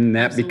 And then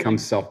that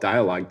becomes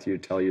self-dialogue to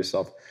tell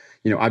yourself,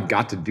 I've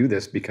got to do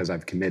this because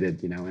I've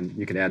committed, and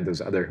you can add those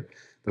other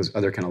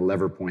kind of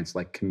lever points,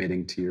 like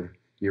committing to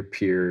your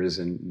peers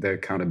and the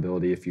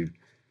accountability,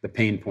 the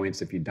pain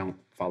points if you don't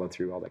follow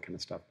through, all that kind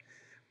of stuff.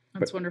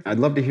 That's wonderful. I'd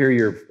love to hear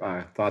your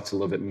thoughts a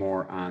little bit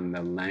more on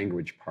the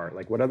language part.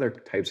 Like, what other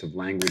types of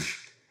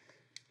language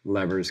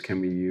levers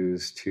can we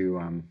use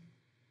to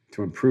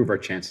improve our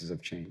chances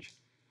of change?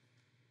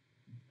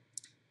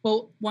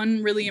 Well,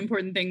 one really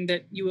important thing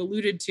that you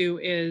alluded to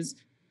is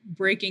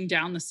breaking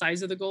down the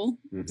size of the goal.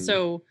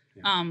 So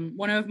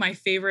one of my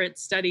favorite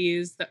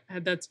studies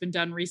that's been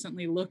done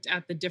recently looked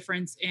at the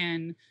difference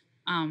in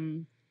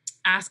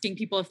asking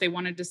people if they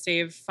wanted to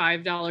save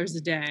 $5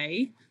 a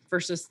day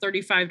versus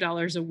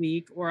 $35 a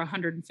week or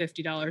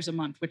 $150 a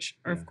month, which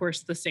are of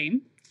course the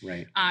same.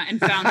 Right. And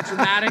found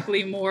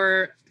dramatically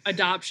more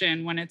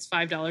adoption when it's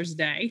 $5 a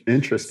day.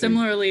 Interesting.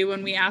 Similarly,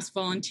 when we asked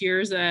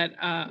volunteers at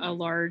a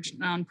large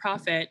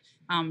nonprofit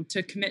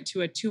to commit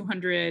to a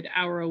 200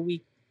 hour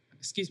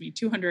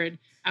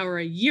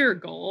a year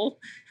goal,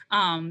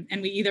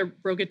 and we either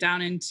broke it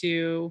down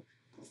into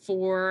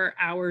 4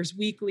 hours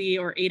weekly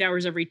or 8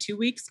 hours every 2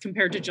 weeks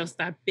compared to just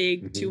that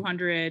big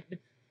 200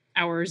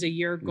 hours a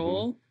year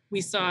goal,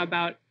 we saw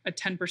about a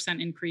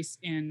 10% increase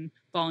in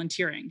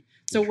volunteering.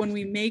 So when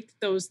we make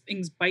those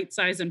things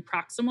bite-sized and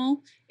proximal,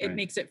 it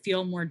makes it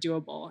feel more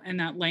doable. And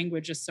that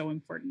language is so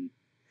important.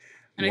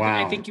 And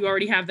I think you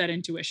already have that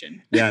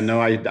intuition. Yeah, no,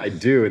 I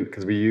do.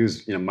 Because we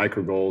use,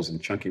 micro goals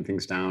and chunking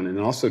things down, and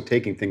also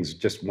taking things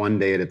just one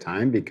day at a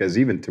time, because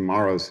even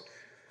tomorrow's,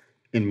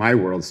 in my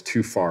world, is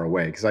too far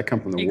away. Because I come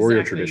from the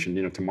warrior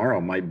tradition.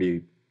 Tomorrow might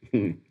be,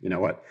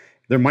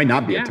 there might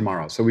not be a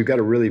tomorrow. So we've got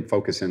to really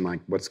focus in, like,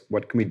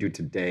 what can we do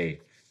today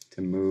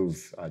to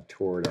move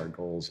toward our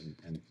goals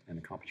and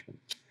accomplishment.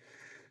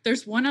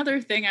 There's one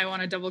other thing I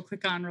want to double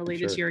click on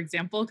related to your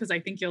example, because I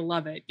think you'll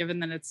love it, given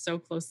that it's so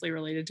closely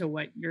related to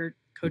what you're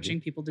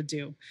coaching people to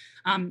do.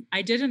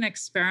 I did an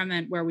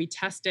experiment where we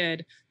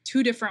tested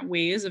 2 different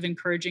ways of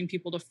encouraging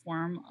people to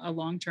form a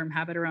long-term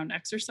habit around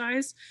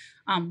exercise.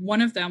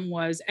 One of them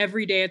was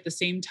every day at the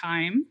same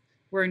time.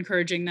 We're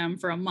encouraging them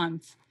for a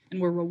month, and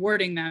we're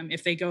rewarding them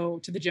if they go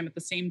to the gym at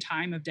the same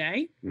time of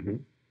day.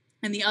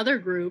 And the other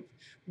group,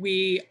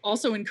 we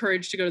also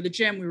encouraged to go to the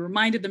gym. We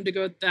reminded them to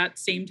go at that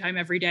same time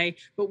every day,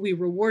 but we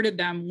rewarded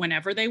them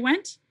whenever they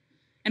went.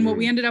 And what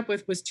we ended up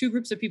with was 2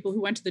 groups of people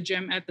who went to the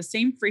gym at the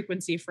same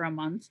frequency for a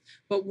month,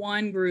 but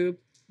one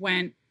group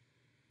went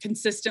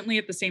consistently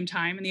at the same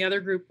time, and the other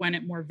group went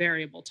at more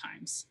variable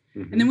times.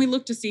 And then we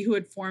looked to see who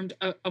had formed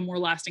a more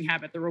lasting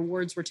habit. The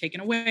rewards were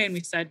taken away, and we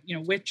said,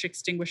 which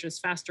extinguishes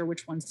faster,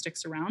 which one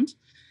sticks around.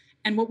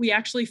 And what we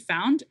actually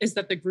found is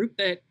that the group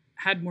that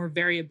had more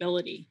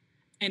variability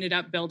ended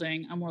up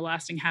building a more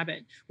lasting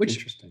habit,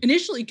 which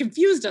initially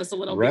confused us a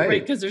little bit,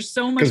 right? Because there's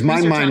so much. Because my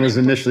mind was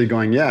initially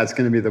going, it's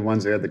going to be the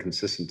ones that had the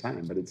consistent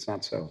time, but it's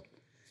not so.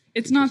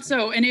 It's not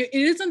so. And it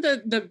isn't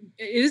it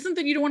isn't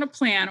that you don't want to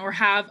plan or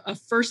have a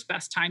first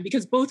best time,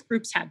 because both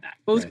groups had that.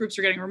 Both groups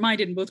are getting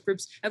reminded, and both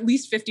groups, at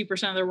least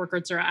 50% of their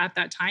workouts are at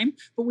that time.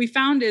 What we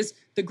found is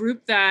the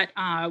group that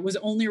was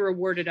only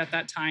rewarded at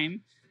that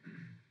time,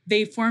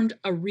 they formed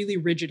a really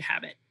rigid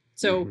habit.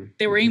 So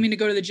they were aiming to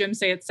go to the gym,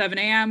 say at 7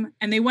 a.m.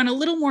 and they went a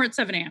little more at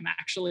 7 a.m.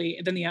 actually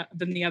than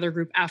the other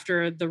group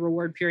after the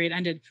reward period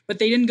ended, but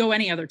they didn't go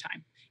any other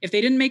time. If they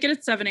didn't make it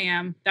at 7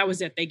 a.m., that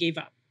was it. They gave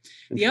up.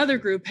 The other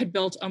group had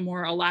built a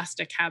more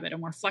elastic habit, a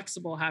more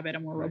flexible habit, a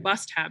more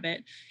robust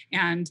habit,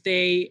 and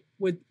they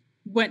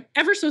went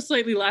ever so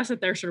slightly less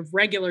at their sort of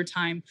regular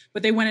time,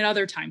 but they went at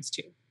other times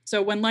too.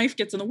 So when life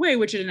gets in the way,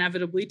 which it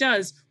inevitably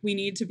does, we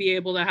need to be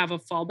able to have a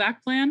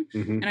fallback plan.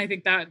 And I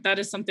think that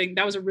is something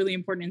that was a really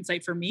important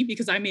insight for me,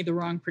 because I made the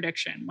wrong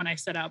prediction when I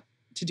set out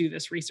to do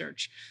this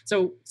research.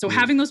 So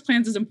having those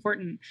plans is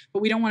important,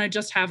 but we don't want to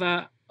just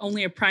have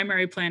only a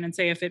primary plan and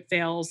say, if it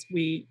fails,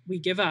 we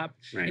give up.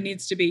 It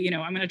needs to be,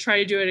 I'm going to try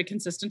to do it at a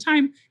consistent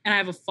time, and I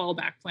have a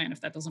fallback plan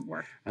if that doesn't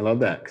work. I love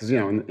that, because,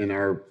 in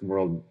our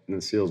world, in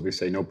the SEALs, we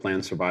say no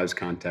plan survives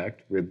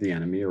contact with the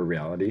enemy or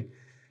reality.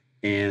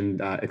 And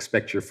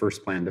expect your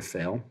first plan to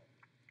fail.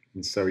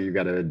 And so you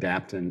got to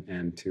adapt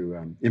and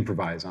to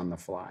improvise on the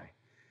fly.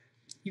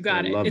 You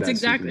got it. It's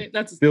exactly,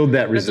 build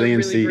that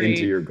resiliency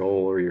into your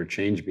goal or your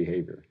change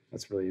behavior.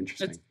 That's really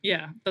interesting.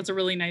 That's a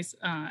really nice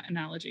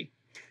analogy.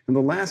 And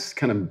the last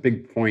kind of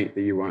big point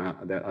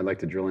that I'd like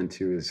to drill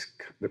into is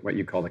what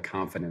you call the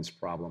confidence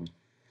problem.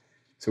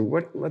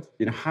 So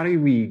how do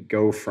we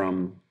go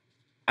from,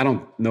 I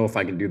don't know if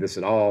I can do this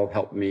at all,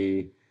 help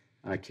me,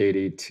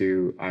 Katy,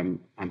 to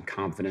I'm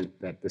confident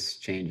that this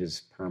change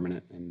is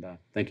permanent, and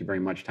thank you very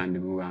much. Time to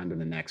move on to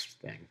the next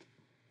thing.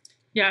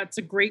 Yeah, it's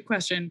a great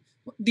question.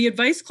 The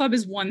advice club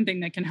is one thing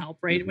that can help,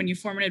 right? When you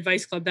form an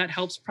advice club, that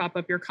helps prop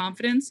up your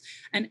confidence.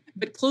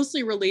 But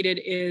closely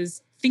related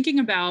is thinking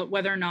about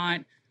whether or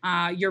not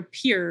your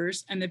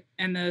peers and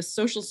the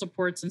social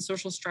supports and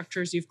social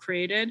structures you've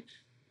created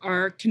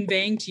are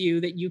conveying to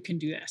you that you can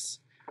do this.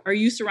 Are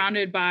you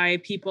surrounded by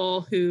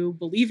people who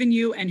believe in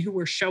you and who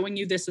are showing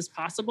you this is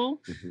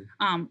possible?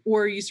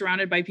 Or are you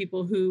surrounded by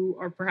people who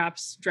are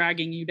perhaps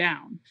dragging you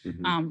down?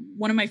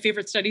 One of my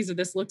favorite studies of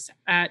this looks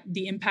at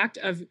the impact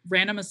of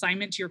random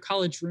assignment to your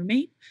college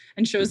roommate,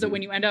 and shows that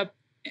when you end up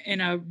in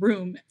a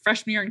room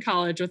freshman year in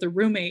college with a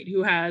roommate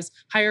who has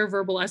higher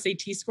verbal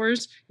SAT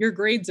scores, your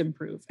grades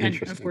improve. And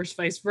of course,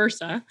 vice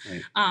versa.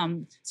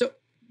 So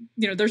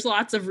there's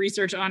lots of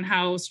research on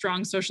how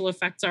strong social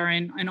effects are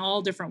in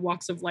all different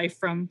walks of life,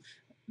 from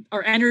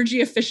our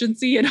energy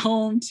efficiency at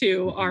home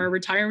to our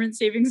retirement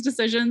savings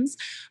decisions.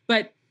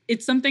 But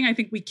it's something I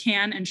think we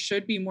can and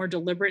should be more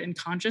deliberate and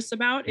conscious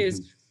about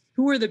is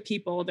who are the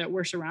people that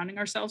we're surrounding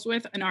ourselves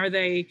with? And are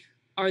they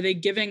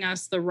giving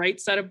us the right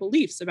set of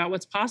beliefs about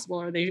what's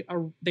possible? Are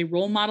they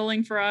role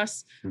modeling for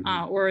us?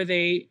 Or are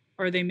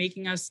they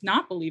making us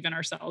not believe in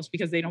ourselves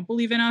because they don't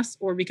believe in us,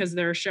 or because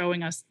they're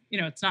showing us,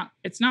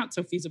 it's not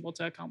so feasible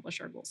to accomplish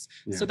our goals.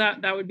 Yeah. So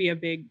that would be a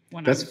big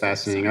one. That's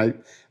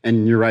fascinating.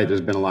 And you're right. There's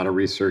been a lot of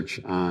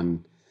research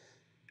on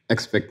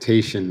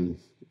expectation,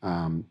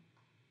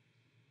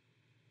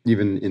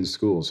 even in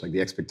schools, like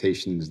the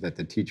expectations that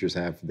the teachers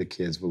have for the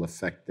kids will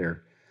affect the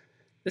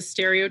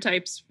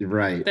stereotypes.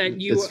 Right.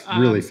 It's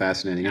really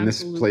fascinating. And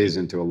this plays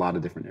into a lot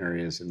of different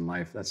areas in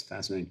life. That's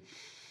fascinating.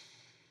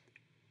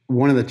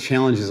 One of the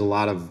challenges a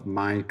lot of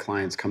my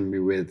clients come to me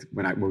with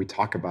when we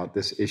talk about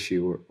this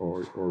issue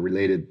or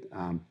related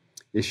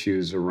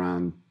issues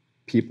around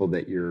people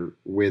that you're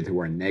with who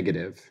are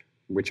negative,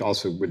 which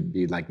also would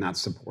be like not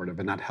supportive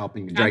and not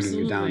helping, dragging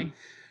you down.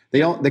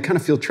 They kind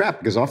of feel trapped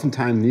because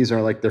oftentimes these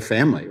are like their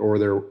family or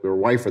their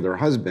wife or their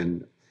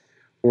husband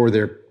or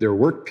their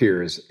work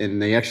peers,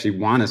 and they actually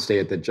want to stay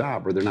at the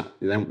job, or they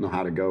don't know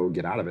how to go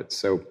get out of it.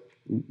 So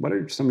what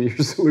are some of your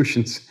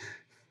solutions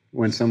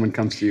when someone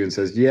comes to you and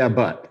says, yeah,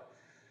 but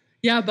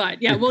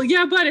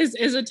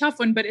is a tough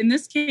one. But in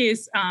this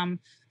case,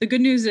 the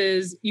good news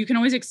is you can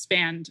always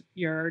expand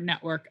your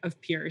network of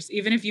peers,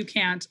 even if you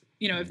can't,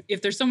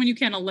 if there's someone you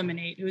can't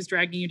eliminate who's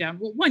dragging you down.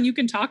 Well, one, you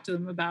can talk to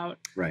them about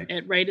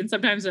it, right? And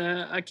sometimes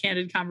a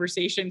candid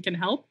conversation can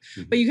help,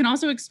 but you can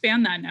also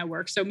expand that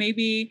network. So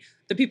maybe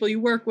the people you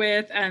work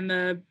with and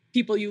the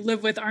people you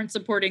live with aren't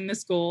supporting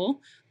this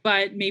goal,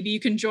 but maybe you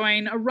can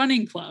join a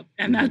running club,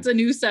 and that's a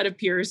new set of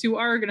peers who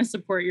are going to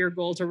support your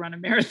goal to run a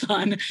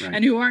marathon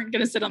and who aren't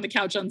going to sit on the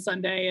couch on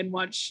Sunday and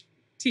watch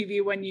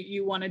TV when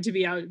you wanted to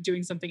be out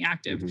doing something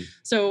active.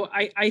 So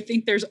I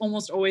think there's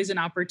almost always an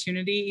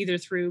opportunity, either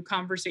through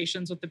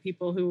conversations with the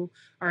people who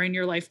are in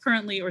your life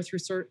currently or through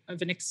sort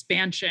of an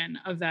expansion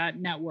of that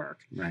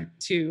network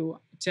to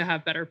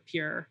have better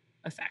peer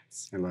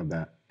effects. I love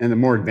that. And the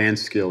more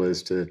advanced skill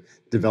is to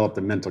develop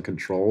the mental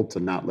control to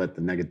not let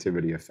the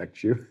negativity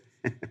affect you.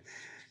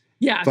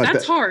 Yeah, but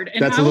that's hard.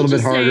 And that's a little bit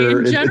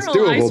harder. It's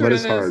doable, but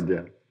it's hard.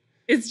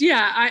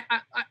 Yeah.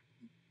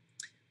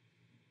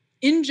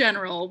 In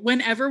general,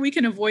 whenever we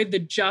can avoid the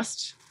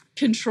just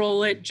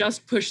control it,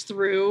 just push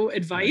through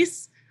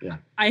advice,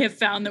 I have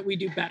found that we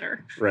do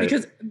better.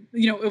 Because,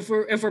 if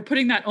we're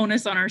putting that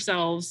onus on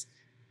ourselves,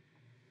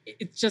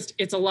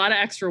 it's a lot of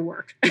extra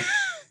work.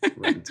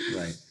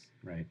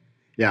 Right.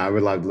 Yeah, I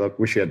would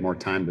wish you had more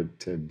time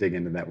to dig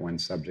into that one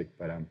subject,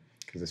 but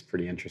because it's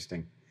pretty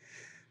interesting.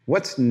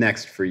 What's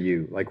next for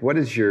you? Like, what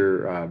is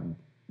your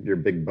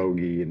big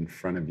bogey in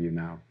front of you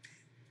now?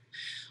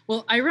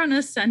 Well, I run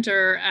a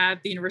center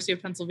at the University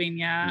of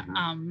Pennsylvania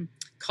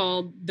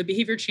called the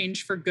Behavior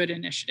Change for Good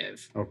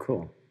Initiative. Oh,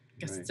 cool. I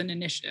guess it's an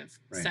initiative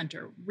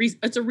center.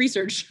 It's a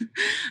research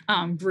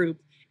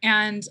group.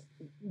 And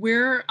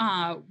we're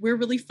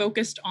really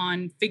focused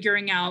on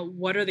figuring out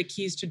what are the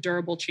keys to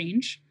durable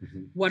change.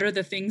 What are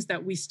the things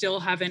that we still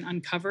haven't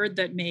uncovered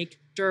that make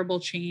durable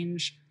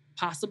change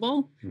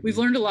possible? We've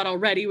learned a lot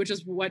already, which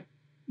is what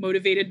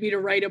motivated me to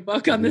write a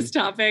book on this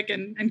topic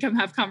and come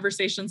have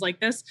conversations like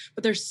this.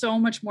 But there's so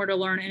much more to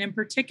learn. And in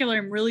particular,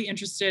 I'm really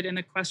interested in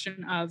the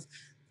question of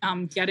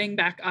getting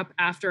back up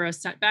after a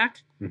setback,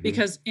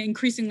 because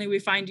increasingly we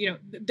find,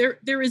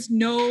 there is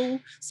no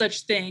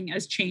such thing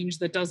as change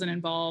that doesn't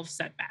involve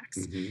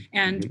setbacks.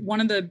 And one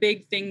of the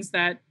big things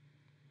that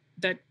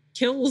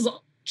kills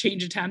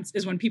change attempts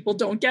is when people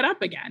don't get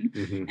up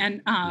again.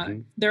 And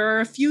there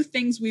are a few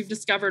things we've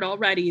discovered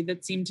already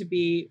that seem to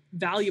be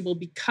valuable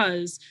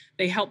because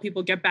they help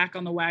people get back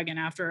on the wagon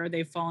after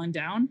they've fallen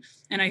down.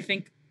 And I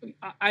think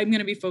I'm going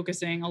to be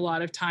focusing a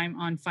lot of time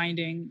on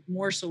finding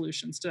more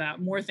solutions to that,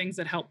 more things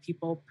that help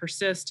people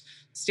persist,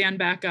 stand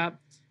back up,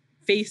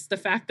 face the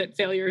fact that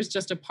failure is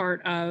just a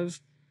part of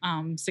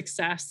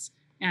success.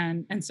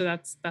 And so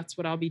that's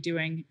what I'll be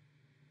doing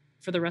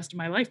for the rest of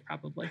my life,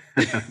 probably.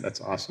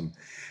 That's awesome.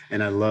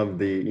 And I love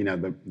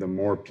the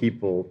more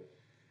people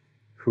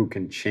who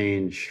can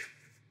change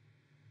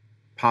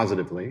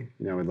positively,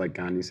 like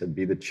Gandhi said,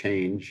 be the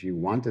change you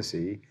want to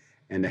see,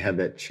 and to have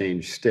that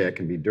change stick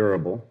and be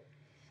durable,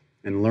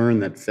 and learn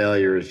that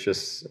failure is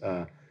just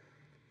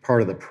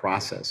part of the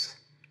process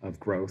of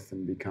growth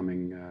and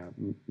becoming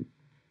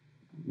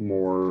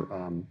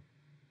more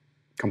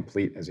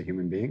complete as a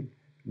human being.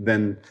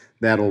 Then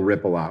that'll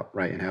ripple out,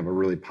 right, and have a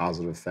really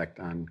positive effect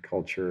on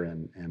culture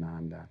and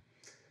on,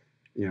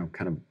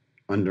 kind of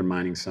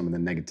undermining some of the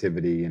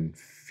negativity and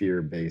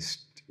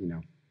fear-based,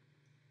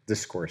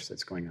 discourse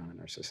that's going on in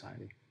our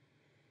society.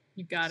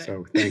 You got it.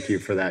 So thank you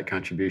for that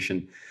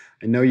contribution.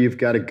 I know you've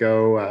got to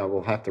go.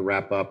 We'll have to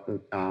wrap up.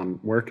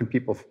 Where can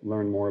people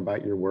learn more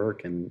about your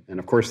work? And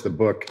of course, the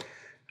book,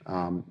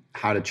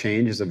 How to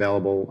Change, is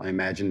available, I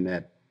imagine,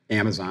 at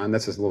Amazon.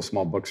 That's this little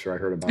small bookstore I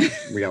heard about.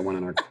 We got one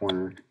in our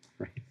corner.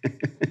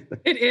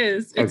 It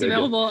is. It's Okay,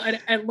 available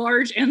at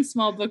large and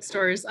small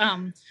bookstores.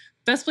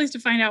 Best place to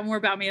find out more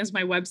about me is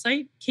my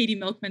website,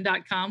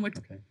 katymilkman.com, which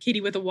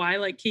Katy with a Y,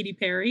 like Katy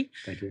Perry.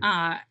 Thank you.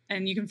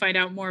 And you can find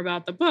out more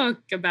about the book,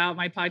 about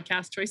my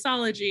podcast,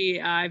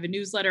 Choiceology. I have a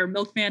newsletter,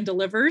 Milkman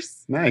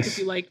Delivers. Nice. If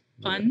you like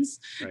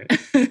puns. Right.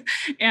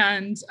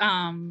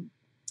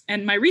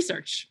 and my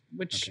research,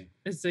 which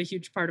is a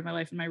huge part of my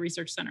life in my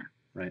research center.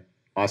 Right.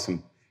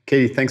 Awesome.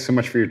 Katy, thanks so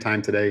much for your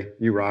time today.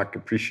 You rock.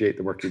 Appreciate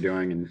the work you're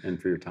doing and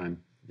for your time.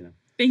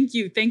 Thank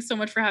you. Thanks so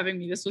much for having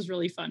me. This was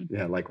really fun.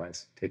 Yeah,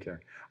 likewise. Take care.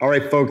 All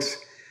right, folks.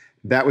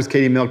 That was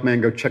Katy Milkman.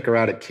 Go check her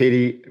out at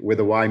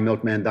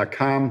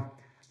katywithawymilkman.com.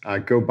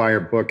 Go buy her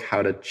book,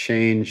 How to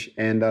Change,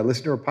 and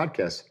listen to her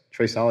podcast,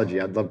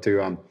 Choiceology. I'd love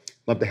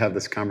to have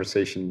this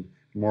conversation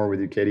more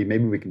with you, Katy.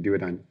 Maybe we can do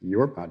it on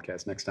your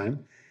podcast next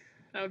time.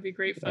 That would be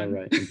great fun. All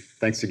right. And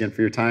thanks again for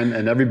your time.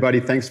 And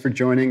everybody, thanks for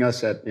joining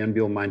us at the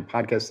Unbeatable Mind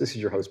podcast. This is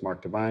your host,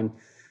 Mark Devine.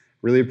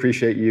 Really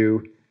appreciate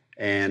you.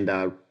 And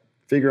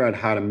figure out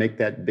how to make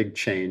that big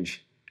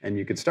change. And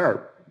you could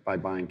start by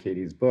buying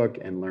Katy's book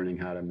and learning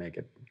how to make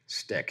it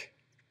stick.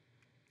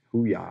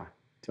 Hoo-yah.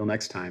 Till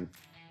next time,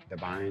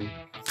 Divine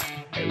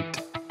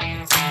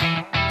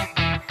out.